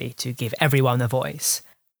democracy to give everyone a voice,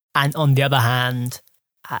 and on the other hand,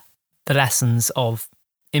 the lessons of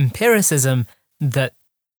empiricism that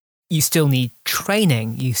you still need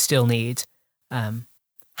training, you still need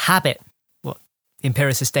habit, what the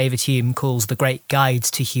empiricist David Hume calls the great guides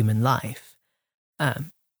to human life,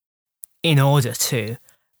 in order to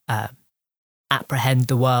apprehend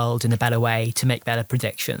the world in a better way, to make better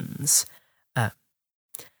predictions.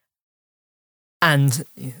 And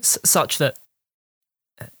such that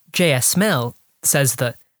J.S. Mill says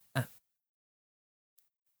that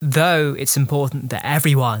though it's important that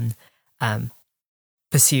everyone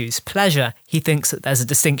pursues pleasure, he thinks that there's a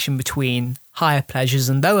distinction between higher pleasures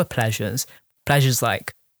and lower pleasures, pleasures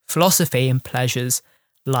like philosophy and pleasures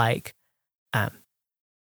like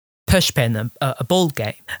pushpin, a board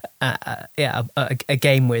game, a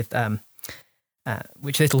game with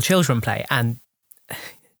which little children play. And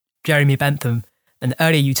Jeremy Bentham, an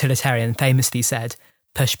early utilitarian, famously said,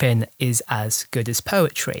 pushpin is as good as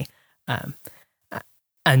poetry.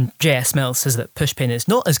 And J.S. Mill says that pushpin is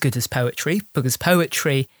not as good as poetry because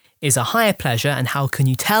poetry is a higher pleasure. And how can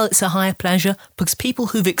you tell it's a higher pleasure? Because people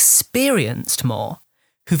who've experienced more,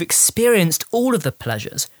 who've experienced all of the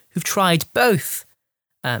pleasures, who've tried both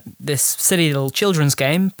this silly little children's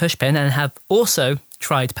game, pushpin, and have also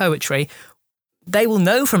tried poetry, they will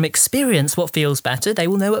know from experience what feels better. They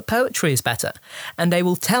will know what poetry is better. And they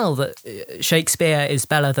will tell that Shakespeare is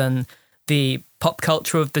better than the pop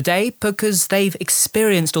culture of the day because they've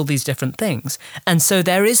experienced all these different things. And so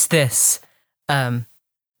there is this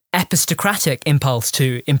epistocratic impulse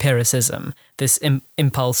to empiricism, this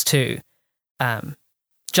impulse to,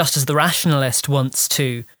 just as the rationalist wants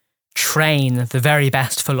to train the very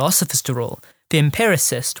best philosophers to rule, the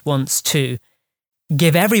empiricist wants to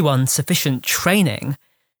give everyone sufficient training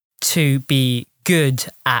to be good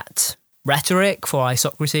at rhetoric for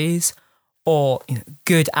Isocrates, or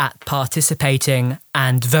good at participating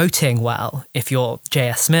and voting well if you're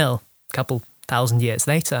J.S. Mill a couple thousand years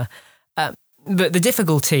later. But the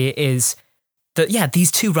difficulty is that, these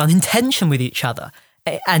two run in tension with each other.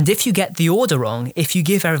 And if you get the order wrong, if you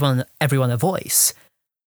give everyone a voice,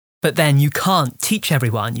 but then you can't teach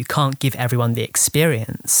everyone, you can't give everyone the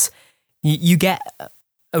experience, you get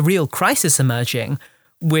a real crisis emerging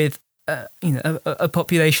with a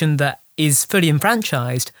population that is fully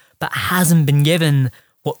enfranchised but hasn't been given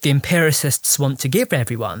what the empiricists want to give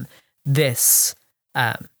everyone, this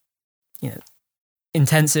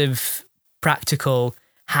intensive, practical,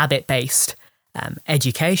 habit-based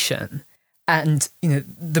education. And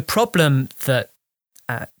the problem that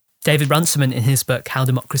David Runciman in his book How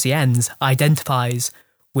Democracy Ends identifies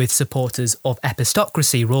with supporters of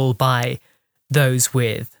epistocracy ruled by those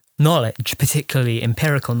with knowledge, particularly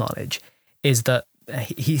empirical knowledge, is that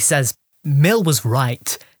he says Mill was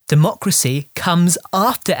right. Democracy comes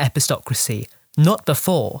after epistocracy, not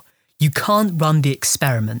before. You can't run the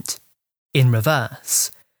experiment in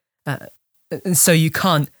reverse. So you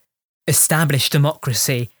can't establish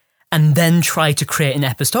democracy and then try to create an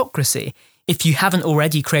epistocracy. If you haven't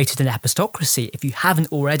already created an epistocracy, if you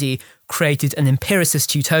haven't already created an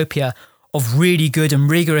empiricist utopia of really good and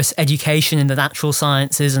rigorous education in the natural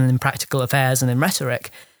sciences and in practical affairs and in rhetoric,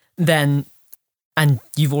 then, and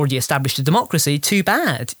you've already established a democracy, too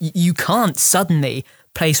bad. You can't suddenly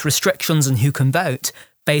place restrictions on who can vote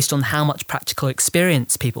based on how much practical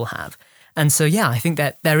experience people have. And so, I think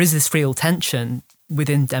that there is this real tension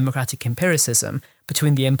within democratic empiricism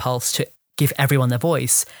between the impulse to give everyone a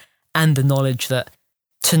voice and the knowledge that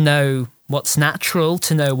to know what's natural,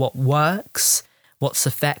 to know what works, what's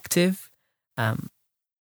effective,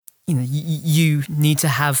 you need to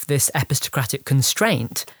have this epistocratic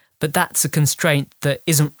constraint, but that's a constraint that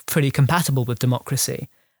isn't fully compatible with democracy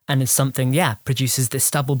and is something, produces this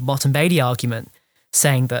stubble-bottom Bailey argument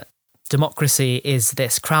saying that democracy is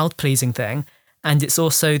this crowd-pleasing thing and it's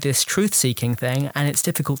also this truth-seeking thing, and it's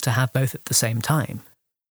difficult to have both at the same time.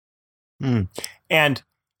 And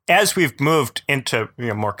as we've moved into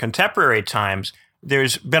more contemporary times,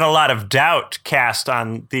 there's been a lot of doubt cast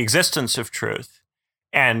on the existence of truth.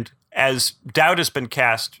 And as doubt has been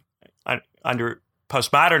cast under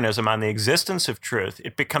postmodernism on the existence of truth,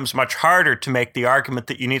 it becomes much harder to make the argument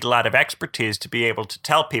that you need a lot of expertise to be able to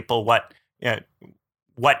tell people what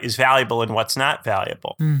is valuable and what's not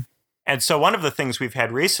valuable. And so one of the things we've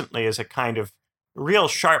had recently is a kind of real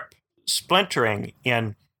sharp splintering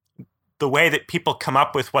in the way that people come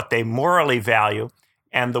up with what they morally value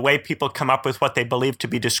and the way people come up with what they believe to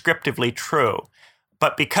be descriptively true.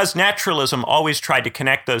 But because naturalism always tried to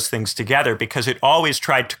connect those things together, because it always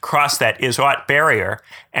tried to cross that is-ought barrier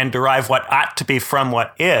and derive what ought to be from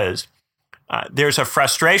what is, there's a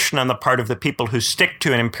frustration on the part of the people who stick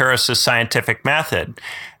to an empiricist scientific method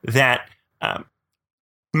that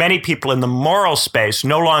many people in the moral space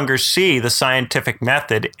no longer see the scientific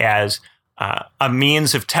method as a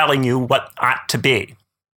means of telling you what ought to be.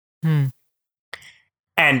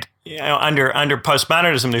 And under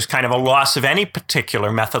postmodernism, there's kind of a loss of any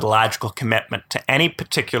particular methodological commitment to any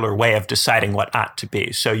particular way of deciding what ought to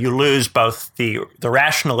be. So you lose both the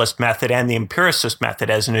rationalist method and the empiricist method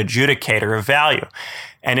as an adjudicator of value.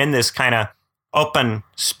 And in this kind of open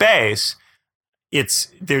space,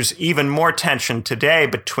 there's even more tension today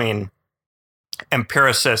between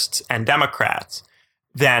empiricists and Democrats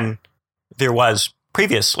than there was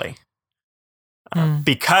previously.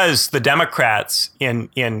 Because the Democrats,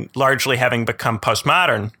 in largely having become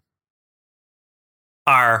postmodern,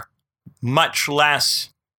 are much less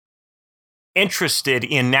interested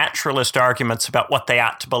in naturalist arguments about what they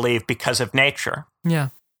ought to believe because of nature. Yeah.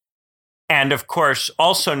 And of course,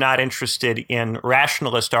 also not interested in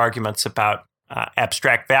rationalist arguments about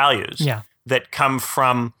abstract values that come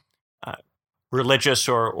from religious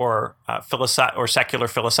or secular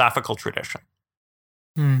philosophical tradition.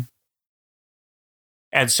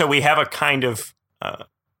 And so we have a kind of,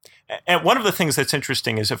 and one of the things that's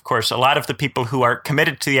interesting is, of course, a lot of the people who are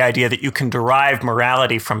committed to the idea that you can derive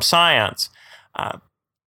morality from science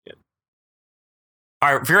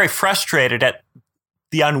are very frustrated at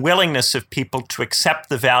the unwillingness of people to accept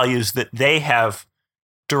the values that they have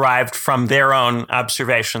derived from their own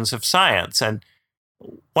observations of science. And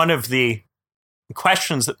one of the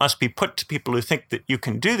questions that must be put to people who think that you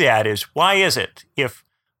can do that is, why is it if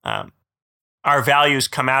our values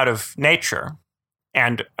come out of nature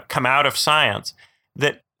and come out of science,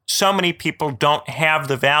 that so many people don't have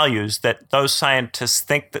the values that those scientists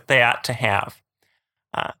think that they ought to have?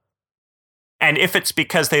 And if it's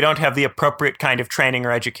because they don't have the appropriate kind of training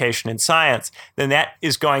or education in science, then that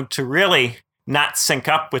is going to really not sync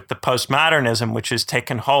up with the postmodernism which has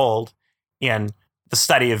taken hold in the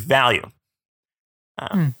study of value.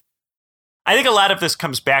 I think a lot of this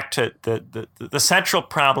comes back to the central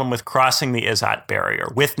problem with crossing the is-ought barrier,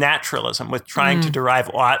 with naturalism, with trying to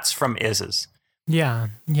derive oughts from ises. Yeah.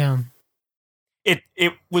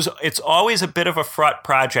 It's always a bit of a fraught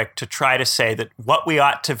project to try to say that what we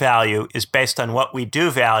ought to value is based on what we do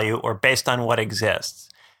value or based on what exists.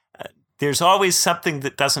 There's always something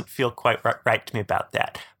that doesn't feel quite right to me about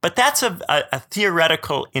that. But that's a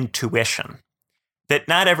theoretical intuition that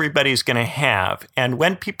not everybody's going to have. And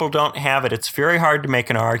when people don't have it, it's very hard to make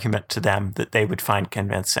an argument to them that they would find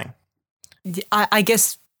convincing. I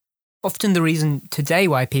guess often the reason today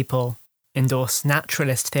why people endorse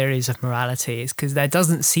naturalist theories of morality is because there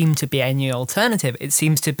doesn't seem to be any alternative. It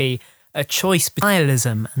seems to be a choice between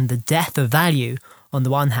nihilism and the death of value on the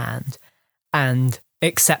one hand, and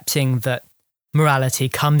accepting that morality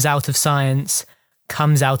comes out of science,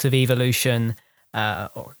 comes out of evolution,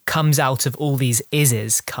 or comes out of all these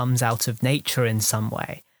ises, comes out of nature in some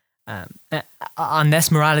way.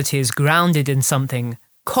 Unless morality is grounded in something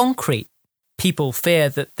concrete, people fear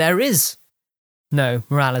that there is no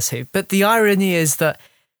morality. But the irony is that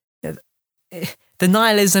the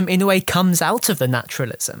nihilism in a way comes out of the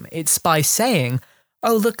naturalism. It's by saying,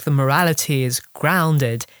 oh, look, the morality is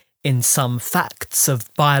grounded in some facts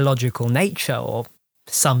of biological nature or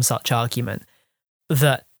some such argument,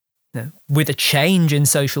 that with a change in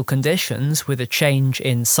social conditions, with a change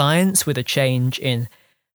in science, with a change in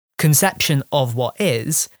conception of what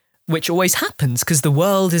is, which always happens because the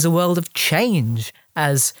world is a world of change,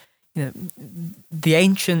 as the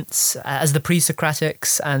ancients, as the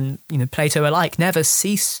pre-Socratics and Plato alike never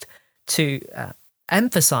ceased to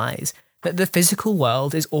emphasize that the physical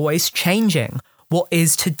world is always changing. What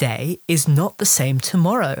is today is not the same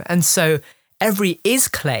tomorrow. And so every is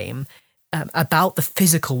claim about the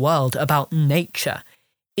physical world, about nature,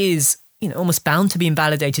 is almost bound to be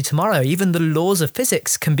invalidated tomorrow. Even the laws of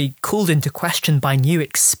physics can be called into question by new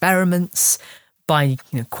experiments, by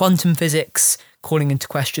quantum physics, calling into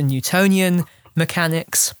question Newtonian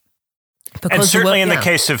mechanics. And certainly in the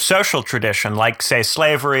case of social tradition, like, say,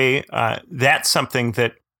 slavery, that's something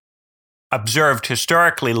that observed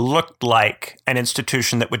historically looked like an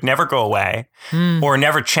institution that would never go away or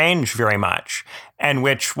never change very much, and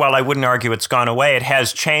which, while I wouldn't argue it's gone away, it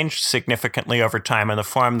has changed significantly over time in the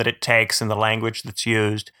form that it takes and the language that's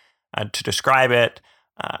used to describe it.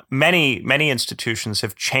 Many institutions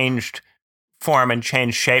have changed form and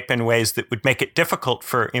changed shape in ways that would make it difficult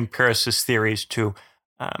for empiricist theories to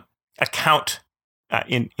account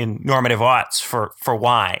in normative oughts for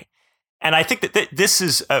why. And I think that this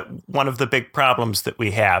is one of the big problems that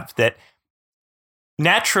we have, that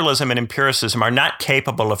naturalism and empiricism are not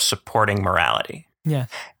capable of supporting morality. Yeah.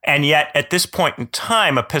 And yet, at this point in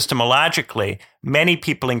time, epistemologically, many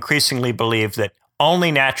people increasingly believe that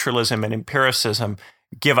only naturalism and empiricism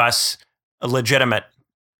give us a legitimate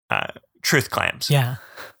truth claims. Yeah.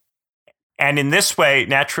 And in this way,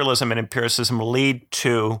 naturalism and empiricism lead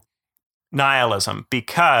to nihilism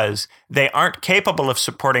because they aren't capable of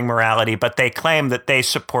supporting morality, but they claim that they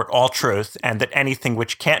support all truth and that anything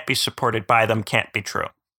which can't be supported by them can't be true.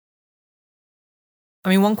 I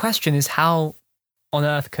mean, one question is, how on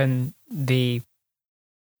earth can the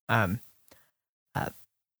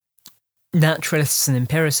naturalists and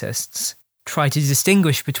empiricists try to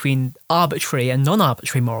distinguish between arbitrary and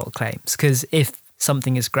non-arbitrary moral claims, because if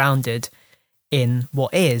something is grounded in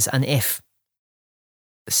what is, and if,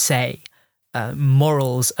 say,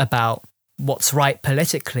 morals about what's right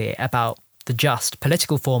politically, about the just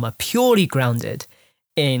political form, are purely grounded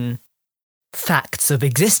in facts of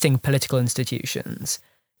existing political institutions,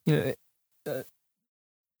 the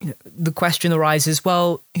question arises,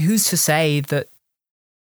 well, who's to say that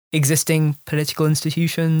existing political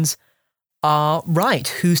institutions are right?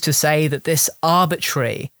 Who's to say that this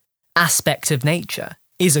arbitrary aspect of nature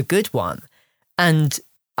is a good one? And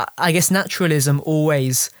I guess naturalism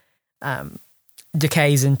always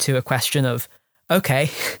decays into a question of, okay,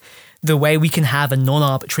 the way we can have a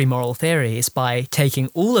non-arbitrary moral theory is by taking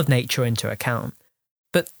all of nature into account.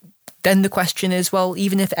 But then the question is, well,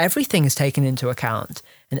 even if everything is taken into account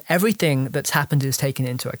and everything that's happened is taken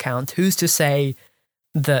into account, who's to say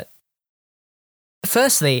that,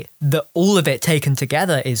 firstly, that all of it taken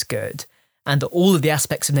together is good and that all of the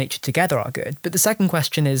aspects of nature together are good? But the second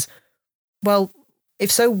question is, well,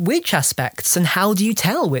 if so, which aspects, and how do you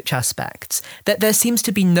tell which aspects? That there seems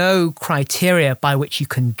to be no criteria by which you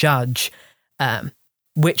can judge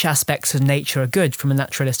which aspects of nature are good from a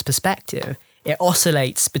naturalist perspective. It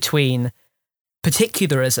oscillates between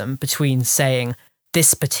particularism, between saying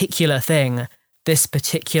this particular thing, this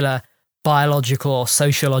particular biological or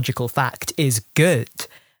sociological fact is good,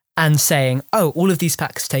 and saying, oh, all of these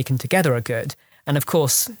facts taken together are good. And of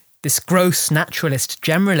course, this gross naturalist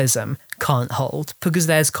generalism can't hold because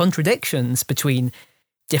there's contradictions between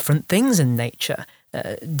different things in nature.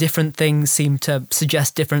 Different things seem to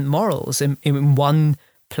suggest different morals. In one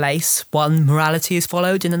place, one morality is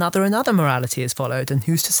followed, in another morality is followed, and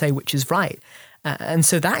who's to say which is right? And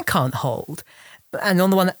so that can't hold. And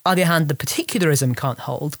on the other hand, the particularism can't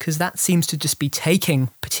hold because that seems to just be taking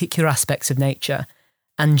particular aspects of nature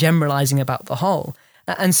and generalizing about the whole.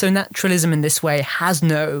 And so naturalism in this way has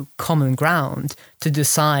no common ground to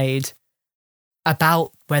decide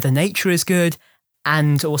about whether nature is good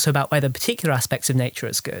and also about whether particular aspects of nature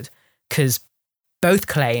is good. Because both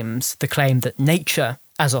claims, the claim that nature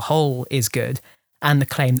as a whole is good and the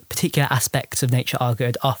claim that particular aspects of nature are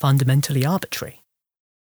good, are fundamentally arbitrary.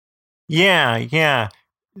 Yeah.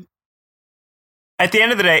 At the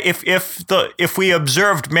end of the day, if we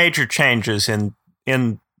observed major changes in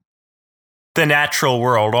the natural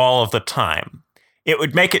world all of the time, it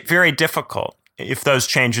would make it very difficult, if those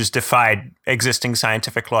changes defied existing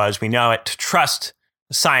scientific law as we know it, to trust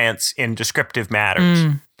science in descriptive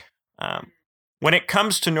matters. When it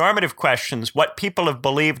comes to normative questions, what people have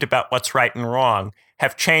believed about what's right and wrong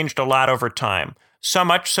have changed a lot over time. So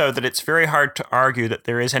much so that it's very hard to argue that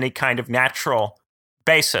there is any kind of natural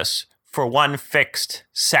basis for one fixed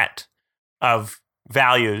set of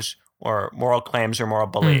values or moral claims or moral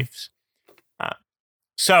beliefs.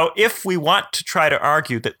 So if we want to try to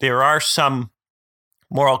argue that there are some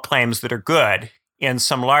moral claims that are good in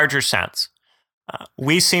some larger sense,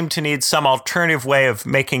 we seem to need some alternative way of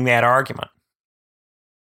making that argument.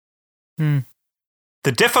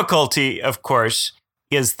 The difficulty, of course,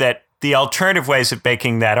 is that the alternative ways of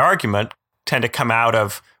making that argument tend to come out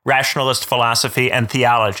of rationalist philosophy and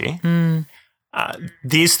theology.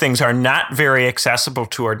 These things are not very accessible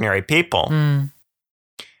to ordinary people.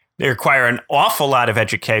 They require an awful lot of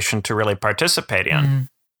education to really participate in.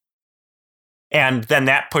 And then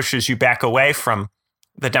that pushes you back away from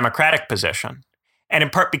the democratic position. And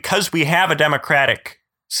in part because we have a democratic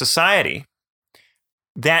society,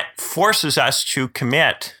 that forces us to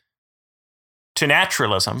commit to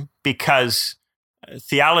naturalism because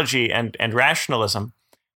theology and rationalism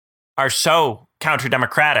are so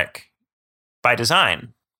counter-democratic by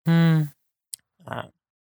design.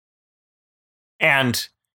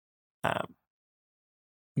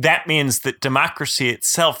 That means that democracy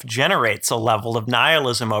itself generates a level of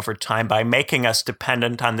nihilism over time by making us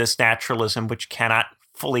dependent on this naturalism, which cannot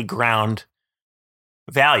fully ground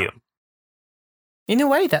value. In a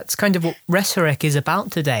way, that's kind of what rhetoric is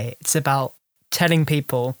about today. It's about telling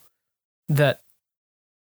people that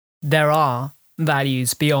there are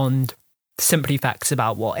values beyond simply facts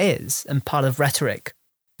about what is. And part of rhetoric,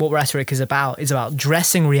 what rhetoric is about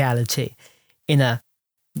dressing reality in a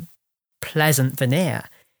pleasant veneer.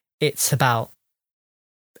 It's about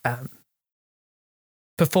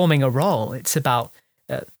performing a role. It's about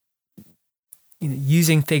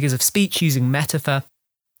using figures of speech, using metaphor,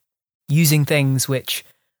 using things which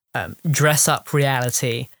dress up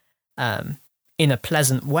reality in a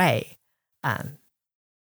pleasant way and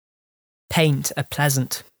paint a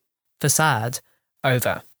pleasant facade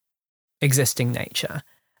over existing nature.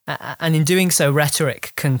 And in doing so,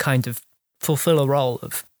 rhetoric can kind of fulfill a role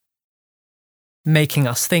of making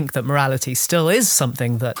us think that morality still is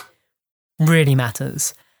something that really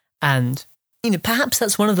matters. And, perhaps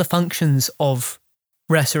that's one of the functions of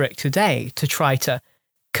rhetoric today, to try to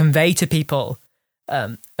convey to people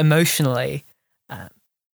emotionally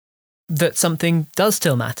that something does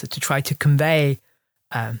still matter, to try to convey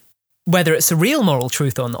whether it's a real moral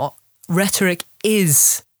truth or not. Rhetoric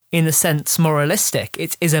is, in a sense, moralistic.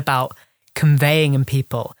 It is about conveying in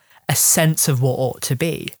people a sense of what ought to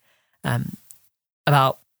be,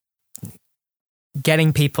 about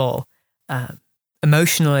getting people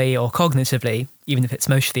emotionally or cognitively, even if it's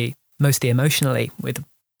mostly emotionally with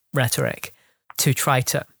rhetoric, to try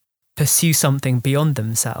to pursue something beyond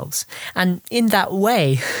themselves. And in that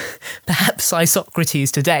way, perhaps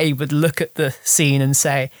Isocrates today would look at the scene and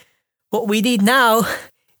say, what we need now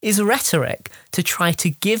is rhetoric to try to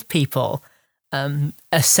give people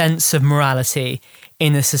a sense of morality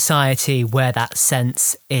in a society where that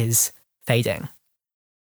sense is fading.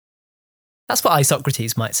 That's what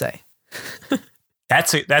Isocrates might say.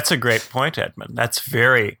 That's a great point, Edmund. That's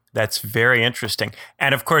very interesting.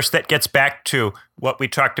 And of course, that gets back to what I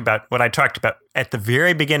talked about at the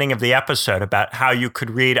very beginning of the episode about how you could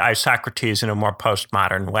read Isocrates in a more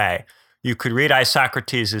postmodern way. You could read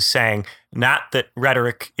Isocrates as saying not that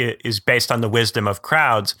rhetoric is based on the wisdom of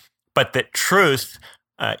crowds, but that truth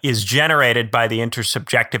is generated by the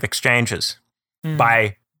intersubjective exchanges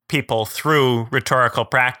by people through rhetorical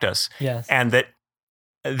practice. Yes. And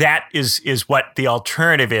that is what the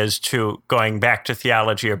alternative is to going back to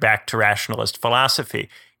theology or back to rationalist philosophy.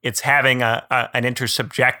 It's having an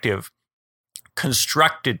intersubjective,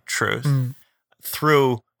 constructed truth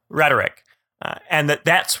through rhetoric. And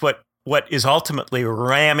that's what is ultimately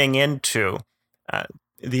ramming into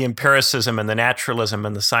the empiricism and the naturalism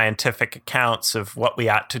and the scientific accounts of what we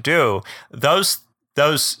ought to do. Those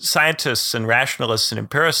scientists and rationalists and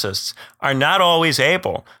empiricists are not always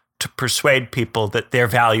able to persuade people that their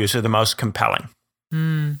values are the most compelling.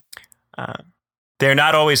 They're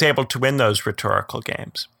not always able to win those rhetorical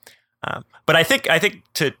games. But I think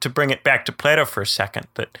to bring it back to Plato for a second,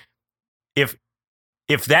 that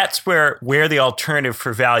if that's where the alternative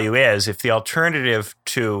for value is, if the alternative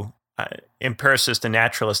to empiricist and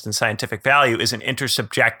naturalist and scientific value is an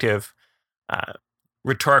intersubjective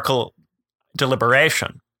rhetorical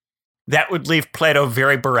deliberation, that would leave Plato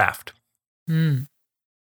very bereft.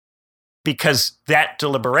 Because that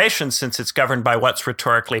deliberation, since it's governed by what's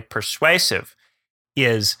rhetorically persuasive,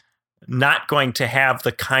 is not going to have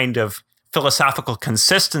the kind of philosophical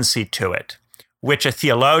consistency to it which a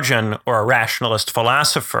theologian or a rationalist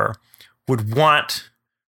philosopher would want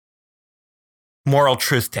moral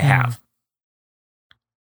truth to have.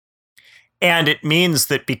 And it means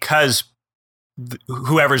that because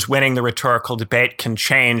whoever's winning the rhetorical debate can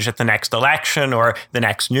change at the next election or the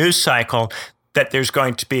next news cycle, that there's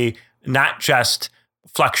going to be not just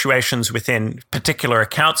fluctuations within particular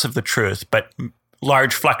accounts of the truth, but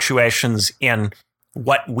large fluctuations in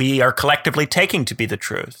what we are collectively taking to be the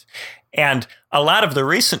truth. And a lot of the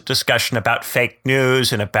recent discussion about fake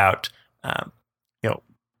news and about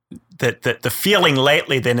the feeling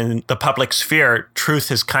lately that in the public sphere, truth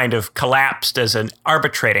has kind of collapsed as an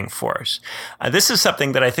arbitrating force. This is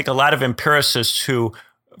something that I think a lot of empiricists who,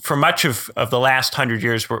 for much of the last 100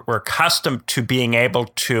 years, were accustomed to being able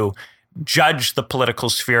to judge the political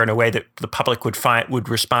sphere in a way that the public would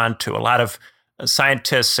respond to. A lot of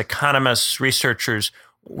scientists, economists, researchers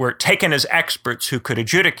were taken as experts who could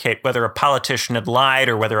adjudicate whether a politician had lied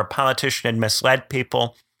or whether a politician had misled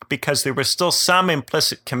people, because there was still some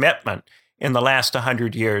implicit commitment in the last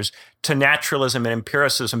 100 years to naturalism and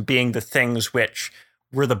empiricism being the things which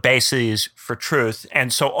were the bases for truth.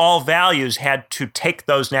 And so all values had to take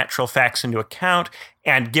those natural facts into account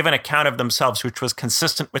and give an account of themselves which was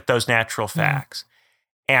consistent with those natural facts.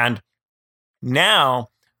 And now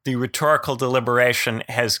the rhetorical deliberation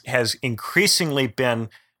has increasingly been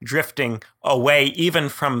drifting away even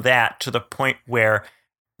from that, to the point where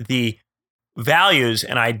the values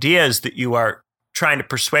and ideas that you are trying to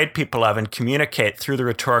persuade people of and communicate through the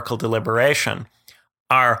rhetorical deliberation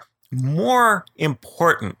are more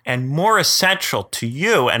important and more essential to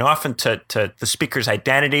you, and often to the speaker's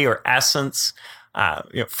identity or essence,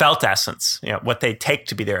 felt essence, what they take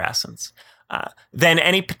to be their essence, than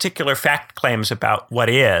any particular fact claims about what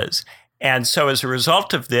is. And so as a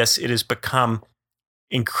result of this, it has become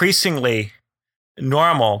increasingly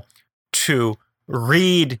normal to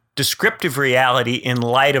read descriptive reality in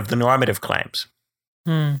light of the normative claims.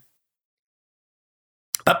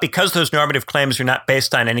 But because those normative claims are not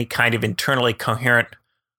based on any kind of internally coherent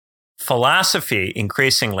philosophy,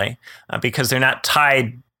 increasingly, because they're not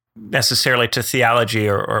tied necessarily to theology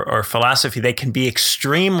or philosophy. They can be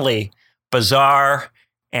extremely bizarre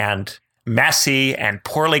and messy and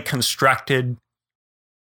poorly constructed.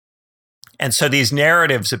 And so these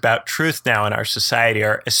narratives about truth now in our society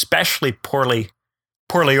are especially poorly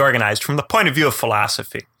organized from the point of view of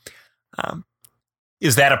philosophy.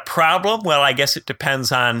 Is that a problem? Well, I guess it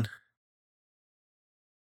depends on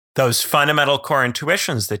those fundamental core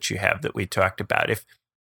intuitions that you have that we talked about.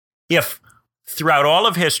 If throughout all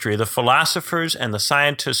of history, the philosophers and the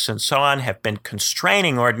scientists and so on have been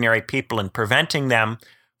constraining ordinary people and preventing them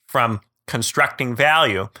from constructing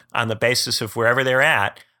value on the basis of wherever they're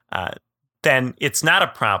at, then it's not a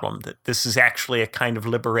problem, that this is actually a kind of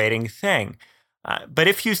liberating thing. But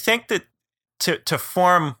if you think that to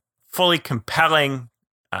form fully compelling,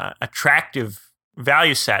 attractive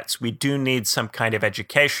value sets, we do need some kind of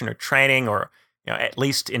education or training or at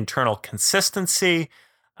least internal consistency,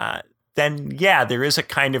 then yeah, there is a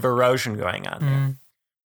kind of erosion going on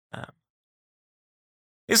there.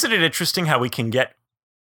 Isn't it interesting how we can get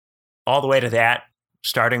all the way to that,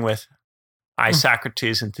 starting with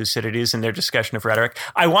Socrates and Thucydides and their discussion of rhetoric?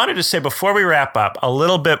 I wanted to say before we wrap up a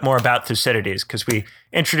little bit more about Thucydides, because we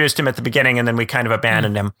introduced him at the beginning and then we kind of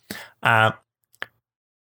abandoned him.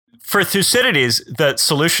 For Thucydides, the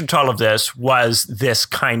solution to all of this was this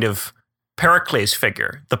kind of Pericles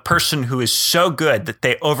figure, the person who is so good that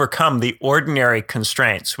they overcome the ordinary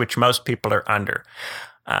constraints which most people are under.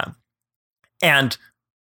 And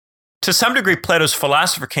to some degree, Plato's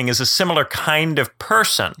philosopher king is a similar kind of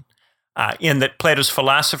person, in that Plato's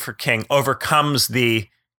philosopher king overcomes the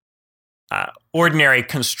ordinary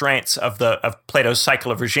constraints of Plato's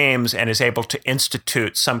cycle of regimes and is able to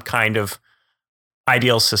institute some kind of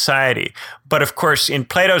ideal society. But of course, in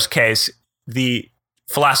Plato's case, the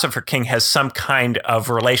philosopher king has some kind of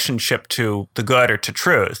relationship to the good or to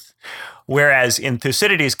truth. Whereas in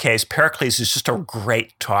Thucydides' case, Pericles is just a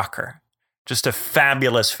great talker, just a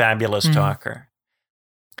fabulous talker.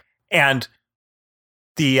 And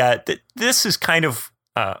this is kind of,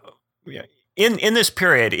 in this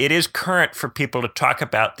period, it is current for people to talk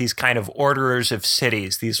about these kind of orderers of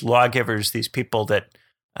cities, these lawgivers, these people that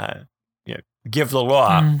give the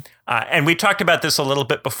law. And we talked about this a little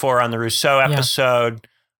bit before on the Rousseau episode.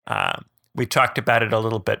 We talked about it a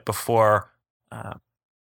little bit before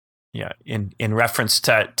in reference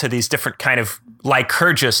to these different kind of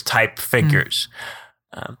Lycurgus type figures.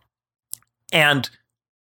 And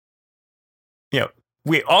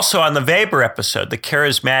we also, on the Weber episode, the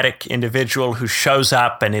charismatic individual who shows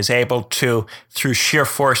up and is able to, through sheer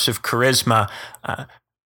force of charisma,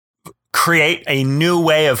 create a new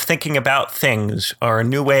way of thinking about things or a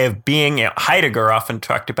new way of being. Heidegger often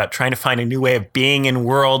talked about trying to find a new way of being in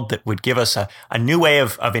world that would give us a new way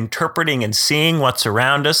of interpreting and seeing what's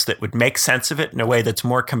around us that would make sense of it in a way that's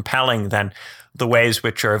more compelling than the ways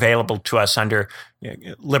which are available to us under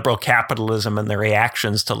liberal capitalism and the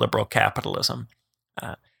reactions to liberal capitalism.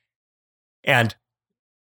 And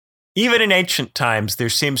even in ancient times, there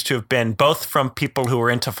seems to have been, both from people who were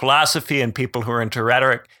into philosophy and people who were into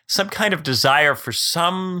rhetoric, some kind of desire for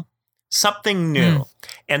something new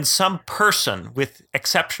and some person with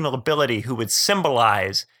exceptional ability who would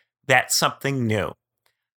symbolize that something new.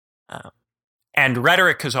 And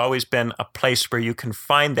rhetoric has always been a place where you can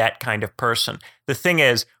find that kind of person. The thing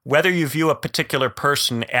is, whether you view a particular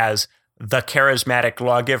person as the charismatic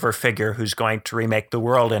lawgiver figure who's going to remake the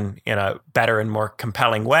world in a better and more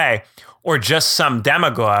compelling way, or just some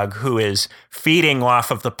demagogue who is feeding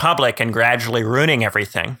off of the public and gradually ruining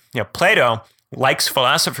everything. Plato likes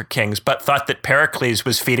philosopher kings, but thought that Pericles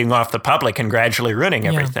was feeding off the public and gradually ruining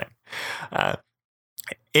everything.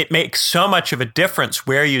 It makes so much of a difference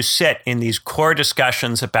where you sit in these core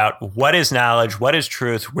discussions about what is knowledge, what is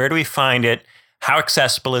truth, where do we find it, how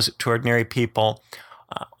accessible is it to ordinary people.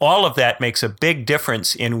 All of that makes a big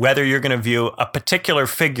difference in whether you're going to view a particular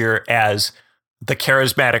figure as the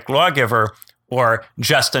charismatic lawgiver or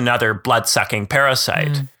just another blood-sucking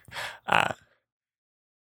parasite.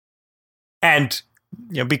 And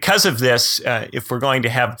because of this, if we're going to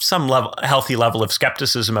have some healthy level of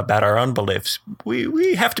skepticism about our own beliefs,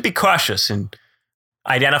 we have to be cautious in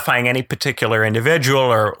identifying any particular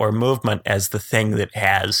individual or movement as the thing that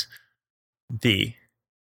has the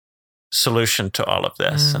solution to all of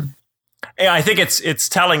this. And I think it's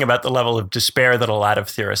telling about the level of despair that a lot of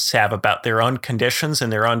theorists have about their own conditions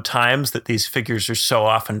and their own times, that these figures are so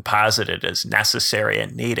often posited as necessary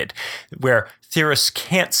and needed, where theorists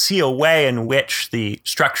can't see a way in which the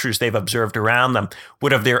structures they've observed around them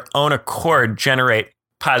would of their own accord generate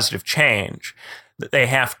positive change, that they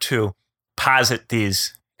have to posit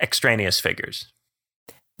these extraneous figures.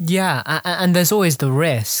 Yeah, and there's always the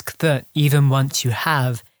risk that even once you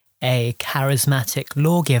have a charismatic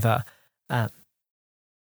lawgiver,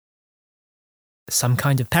 some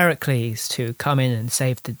kind of Pericles to come in and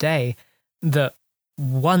save the day, that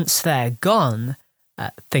once they're gone,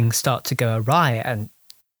 things start to go awry. And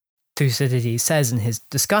Thucydides says in his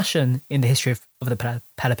discussion in the history of the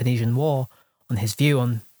Peloponnesian War, on his view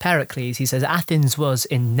on Pericles, he says Athens was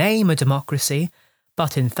in name a democracy,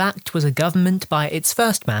 but in fact was a government by its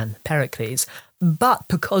first man, Pericles. But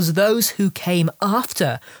because those who came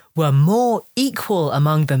after were more equal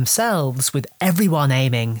among themselves, with everyone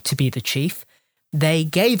aiming to be the chief, they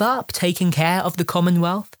gave up taking care of the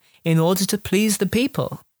commonwealth in order to please the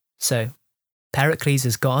people. So Pericles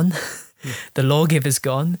is gone, the lawgiver's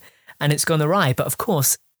gone, and it's gone awry. But of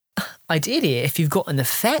course, ideally, if you've got an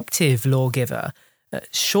effective lawgiver,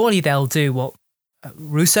 surely they'll do what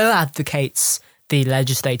Rousseau advocates the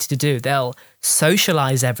legislator to do. They'll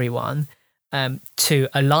socialize everyone to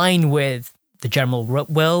align with the general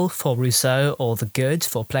will for Rousseau or the good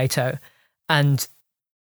for Plato. And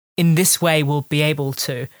in this way, we'll be able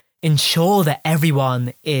to ensure that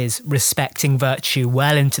everyone is respecting virtue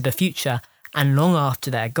well into the future and long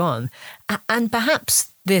after they're gone. And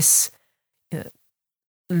perhaps this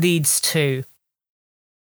leads to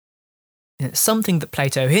something that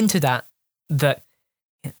Plato hinted at, that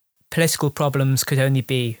political problems could only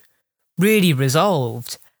be really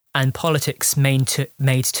resolved and politics made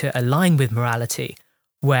to align with morality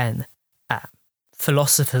when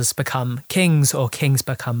philosophers become kings or kings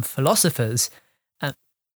become philosophers.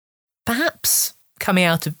 Perhaps coming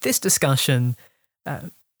out of this discussion,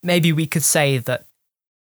 maybe we could say that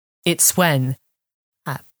it's when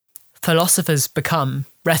philosophers become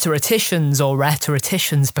rhetoricians or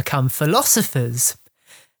rhetoricians become philosophers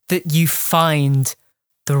that you find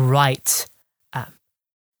the right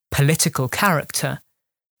political character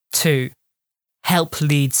to help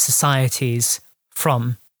lead societies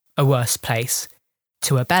from a worse place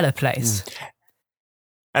to a better place.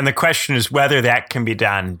 And the question is whether that can be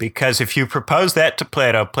done, because if you propose that to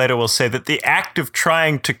Plato, Plato will say that the act of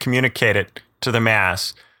trying to communicate it to the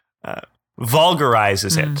mass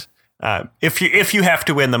vulgarizes it. If you have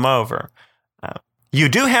to win them over, you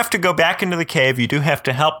do have to go back into the cave. You do have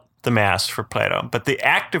to help the mass for Plato, but the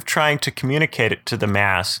act of trying to communicate it to the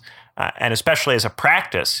mass, and especially as a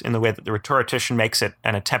practice in the way that the rhetorician makes it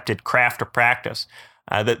an attempted craft or practice,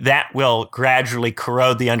 that will gradually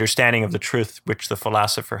corrode the understanding of the truth which the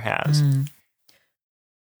philosopher has.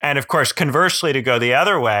 And of course, conversely, to go the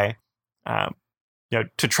other way,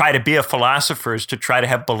 to try to be a philosopher is to try to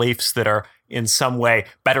have beliefs that are in some way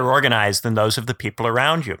better organized than those of the people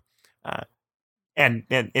around you. And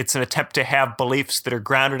it's an attempt to have beliefs that are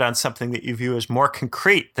grounded on something that you view as more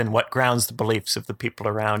concrete than what grounds the beliefs of the people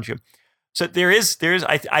around you. So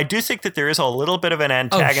I do think that there is a little bit of an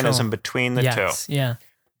antagonism between the two. Yeah.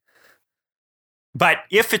 But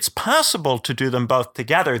if it's possible to do them both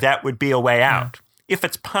together, that would be a way out. If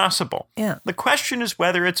it's possible. Yeah. The question is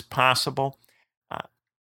whether it's possible.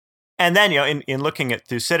 And then, in looking at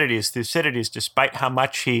Thucydides, despite how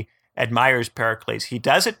much he admires Pericles, he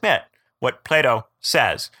does admit what Plato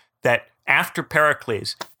says, that after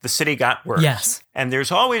Pericles, the city got worse. Yes. And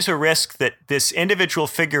there's always a risk that this individual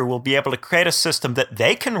figure will be able to create a system that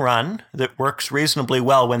they can run that works reasonably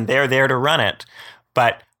well when they're there to run it.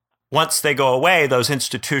 But once they go away, those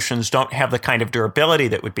institutions don't have the kind of durability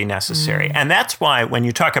that would be necessary. And that's why when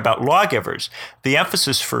you talk about lawgivers, the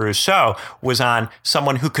emphasis for Rousseau was on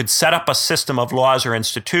someone who could set up a system of laws or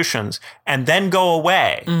institutions and then go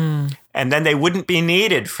away. And then they wouldn't be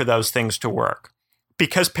needed for those things to work.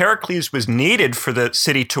 Because Pericles was needed for the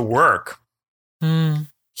city to work,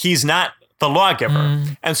 he's not the lawgiver.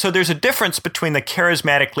 And so there's a difference between the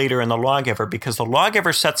charismatic leader and the lawgiver, because the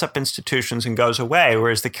lawgiver sets up institutions and goes away,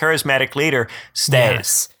 whereas the charismatic leader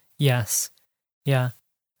stays. Yes. Yeah.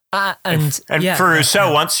 And for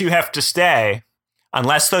Rousseau, once you have to stay,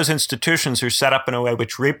 unless those institutions are set up in a way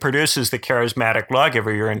which reproduces the charismatic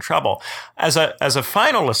lawgiver, you're in trouble. As a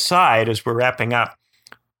final aside, as we're wrapping up,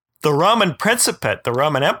 the Roman Principate, the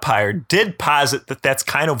Roman Empire, did posit that that's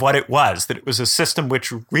kind of what it was, that it was a system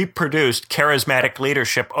which reproduced charismatic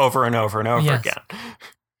leadership over and over and over again.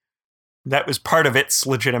 That was part of its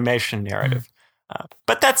legitimation narrative.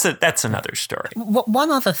 But that's another story.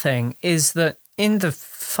 One other thing is that in the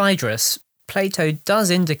Phaedrus, Plato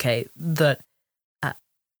does indicate that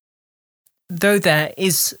though there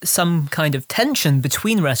is some kind of tension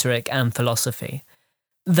between rhetoric and philosophy,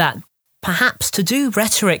 that perhaps to do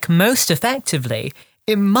rhetoric most effectively,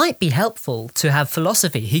 it might be helpful to have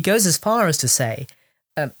philosophy. He goes as far as to say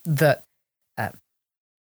that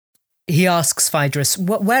he asks Phaedrus,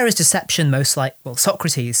 where is deception most like? Well,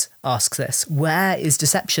 Socrates asks this. Where is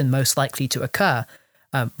deception most likely to occur?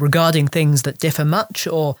 Regarding things that differ much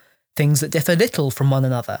or things that differ little from one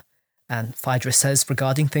another? And Phaedrus says,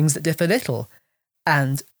 regarding things that differ little.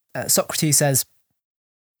 And Socrates says,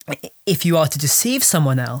 if you are to deceive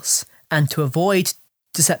someone else and to avoid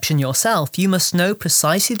deception yourself, you must know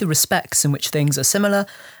precisely the respects in which things are similar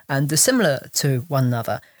and dissimilar to one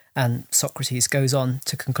another. And Socrates goes on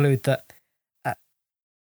to conclude that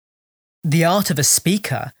the art of a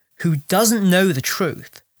speaker who doesn't know the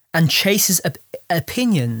truth and chases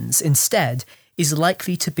opinions instead is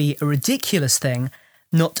likely to be a ridiculous thing,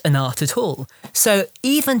 not an art at all. So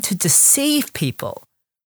even to deceive people,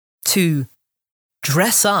 to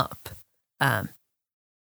dress up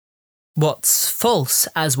what's false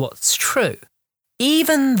as what's true,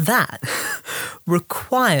 even that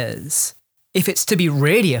requires, if it's to be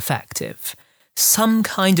really effective, some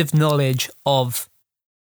kind of knowledge of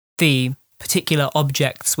the particular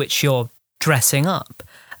objects which you're dressing up.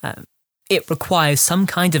 It requires some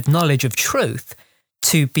kind of knowledge of truth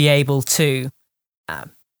to be able to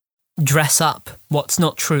dress up what's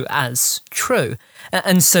not true as true.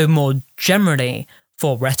 And so more generally,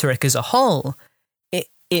 for rhetoric as a whole,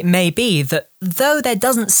 it may be that though there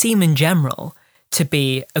doesn't seem in general to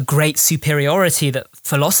be a great superiority that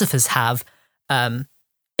philosophers have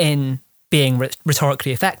in being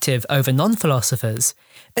rhetorically effective over non-philosophers,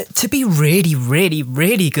 to be really, really,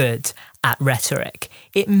 really good at rhetoric,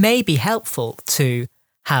 it may be helpful to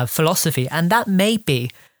have philosophy, and that may be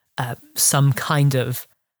some kind of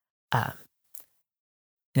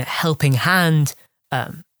helping hand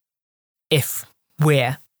if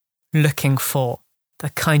we're looking for the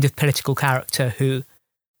kind of political character who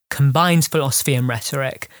combines philosophy and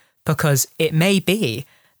rhetoric, because it may be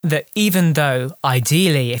that even though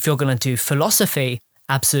ideally, if you're going to do philosophy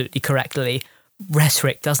absolutely correctly,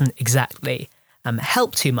 rhetoric doesn't exactly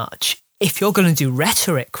help too much. If you're going to do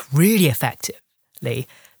rhetoric really effectively,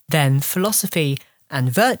 then philosophy and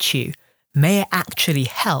virtue may actually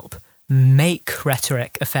help make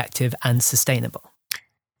rhetoric effective and sustainable.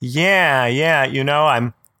 Yeah.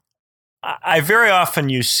 I very often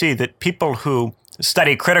you see that people who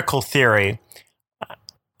study critical theory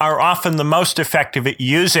are often the most effective at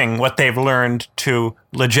using what they've learned to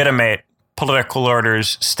legitimate political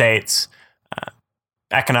orders, states,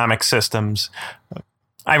 economic systems.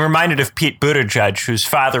 I'm reminded of Pete Buttigieg, whose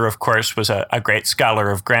father, of course, was a great scholar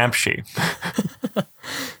of Gramsci.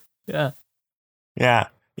 Yeah.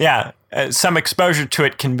 Some exposure to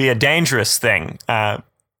it can be a dangerous thing.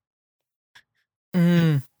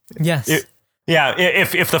 Yes.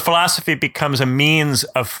 If the philosophy becomes a means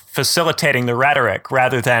of facilitating the rhetoric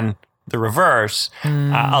rather than the reverse,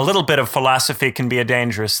 a little bit of philosophy can be a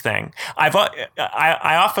dangerous thing. I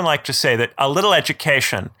often like to say that a little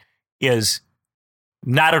education is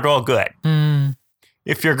not at all good.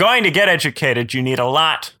 If you're going to get educated, you need a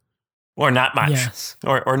lot or not much, yes.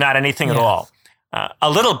 or not anything at all. A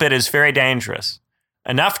little bit is very dangerous.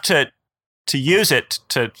 Enough to use it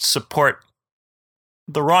to support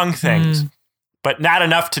the wrong things, but not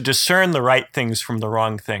enough to discern the right things from the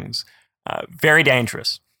wrong things. Very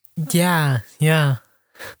dangerous. Yeah.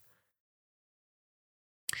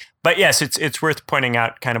 But yes, it's worth pointing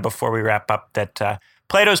out kind of before we wrap up that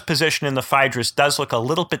Plato's position in the Phaedrus does look a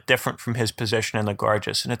little bit different from his position in the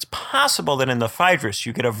Gorgias. And it's possible that in the Phaedrus,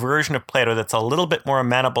 you get a version of Plato that's a little bit more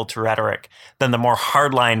amenable to rhetoric than the more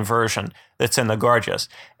hardline version that's in the Gorgias.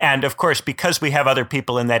 And of course, because we have other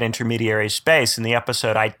people in that intermediary space in the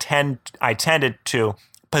episode, I tended to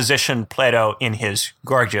position Plato in his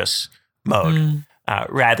Gorgias mode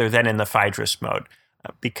rather than in the Phaedrus mode,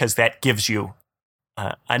 because that gives you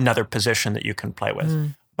another position that you can play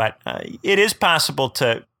with. But it is possible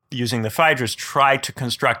to, using the Phaedrus, try to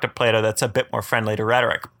construct a Plato that's a bit more friendly to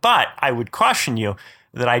rhetoric. But I would caution you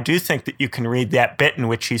that I do think that you can read that bit in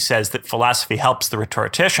which he says that philosophy helps the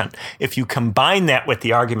rhetorician. If you combine that with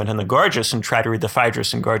the argument in the Gorgias and try to read the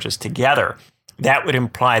Phaedrus and Gorgias together, that would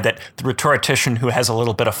imply that the rhetorician who has a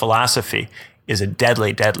little bit of philosophy is a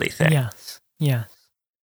deadly, deadly thing. Yes.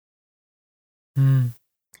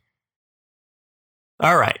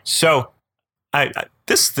 All right. So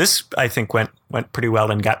this I think went pretty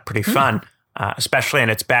well and got pretty fun, especially in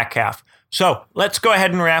its back half. So let's go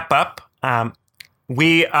ahead and wrap up.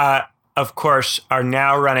 We, of course, are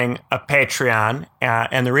now running a Patreon,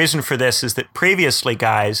 and the reason for this is that previously,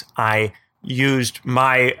 guys, I used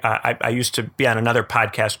I used to be on another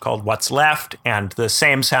podcast called What's Left, and the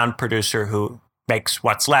same sound producer who makes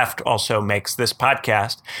What's Left also makes this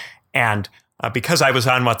podcast. And because I was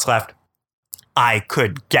on What's Left, I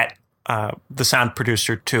could get the sound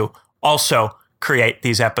producer to also create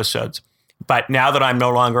these episodes. But now that I'm no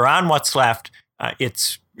longer on What's Left,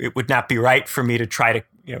 it would not be right for me to try to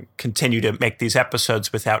continue to make these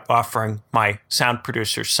episodes without offering my sound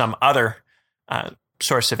producer some other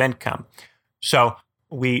source of income. So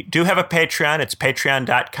we do have a Patreon. It's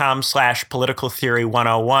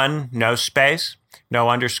patreon.com/politicaltheory101, no space, no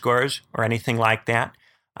underscores or anything like that.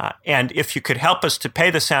 And if you could help us to pay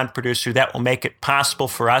the sound producer, that will make it possible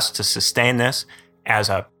for us to sustain this as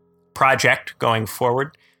a project going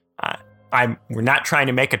forward. We're not trying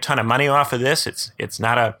to make a ton of money off of this. It's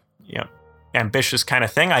not a ambitious kind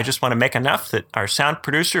of thing. I just want to make enough that our sound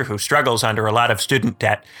producer, who struggles under a lot of student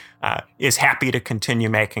debt, is happy to continue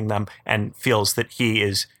making them and feels that he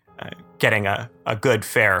is getting a good,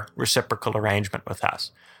 fair, reciprocal arrangement with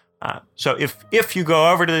us. So if you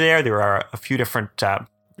go over to there are a few different.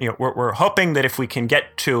 We're hoping that if we can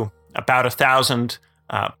get to about 1,000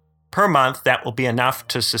 per month, that will be enough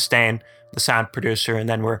to sustain the sound producer. And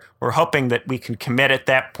then we're hoping that we can commit at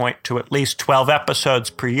that point to at least 12 episodes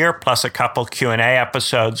per year, plus a couple Q&A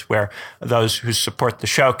episodes where those who support the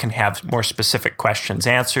show can have more specific questions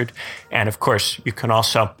answered. And of course, you can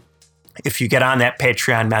also, if you get on that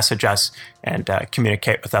Patreon, message us and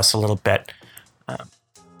communicate with us a little bit.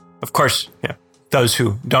 Of course, those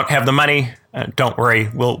who don't have the money, don't worry.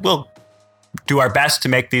 We'll do our best to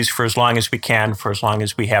make these for as long as we can, for as long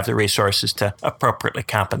as we have the resources to appropriately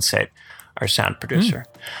compensate our sound producer.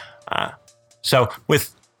 So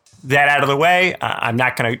with that out of the way, I'm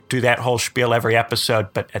not going to do that whole spiel every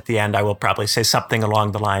episode, but at the end, I will probably say something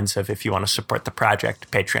along the lines of, if you want to support the project,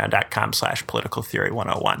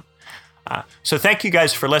 patreon.com/politicaltheory101. So thank you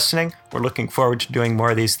guys for listening. We're looking forward to doing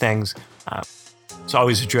more of these things. It's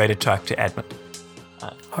always a joy to talk to Edmund.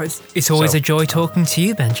 It's always a joy talking to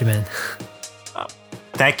you, Benjamin.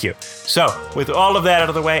 Thank you. So with all of that out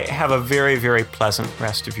of the way, have a very, very pleasant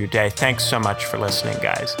rest of your day. Thanks so much for listening,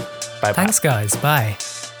 guys. Bye-bye. Thanks, guys. Bye.